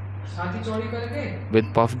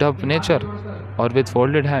 With puffed up nature or with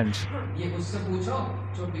folded hands?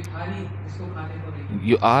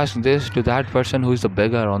 You ask this to that person who is the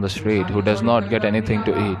beggar on the street, who does not get anything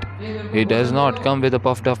to eat. He does not come with a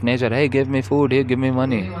puffed up nature, hey, give me food, hey, give me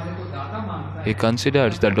money. He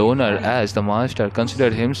considers the donor as the master,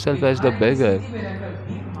 considers himself as the beggar.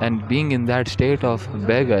 And being in that state of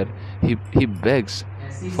beggar, he begs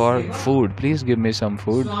for food. Please give me some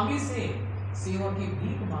food.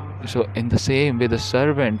 So in the same way, the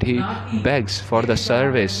servant, he begs for the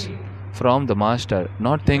service from the master,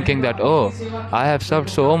 not thinking that, oh, I have served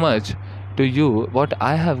so much to you, what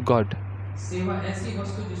I have got.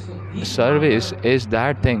 Service is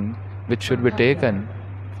that thing which should be taken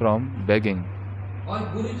from begging.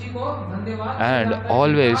 And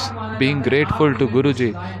always being grateful to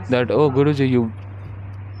Guruji that, oh Guruji, you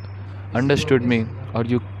understood me, or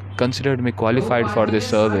you considered me qualified for this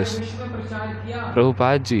service.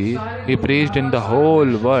 Prabhupada ji, he preached in the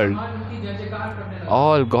whole world.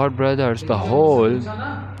 All God brothers, the whole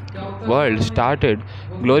world started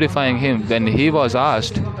glorifying him. When he was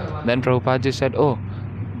asked, then Prabhupada ji said, oh,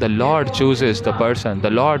 the Lord chooses the person. The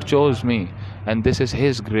Lord chose me, and this is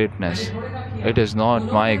His greatness. It is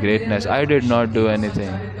not my greatness. I did not do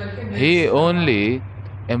anything. He only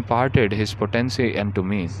imparted His potency unto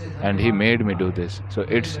me, and He made me do this. So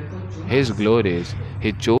it's His glories.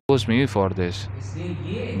 He chose me for this.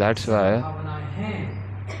 That's why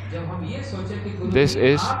this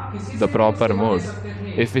is the proper mode.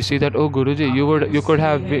 If we see that, oh Guruji, you could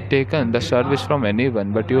have taken the service from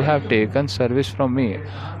anyone, but you have taken service from me,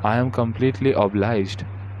 I am completely obliged.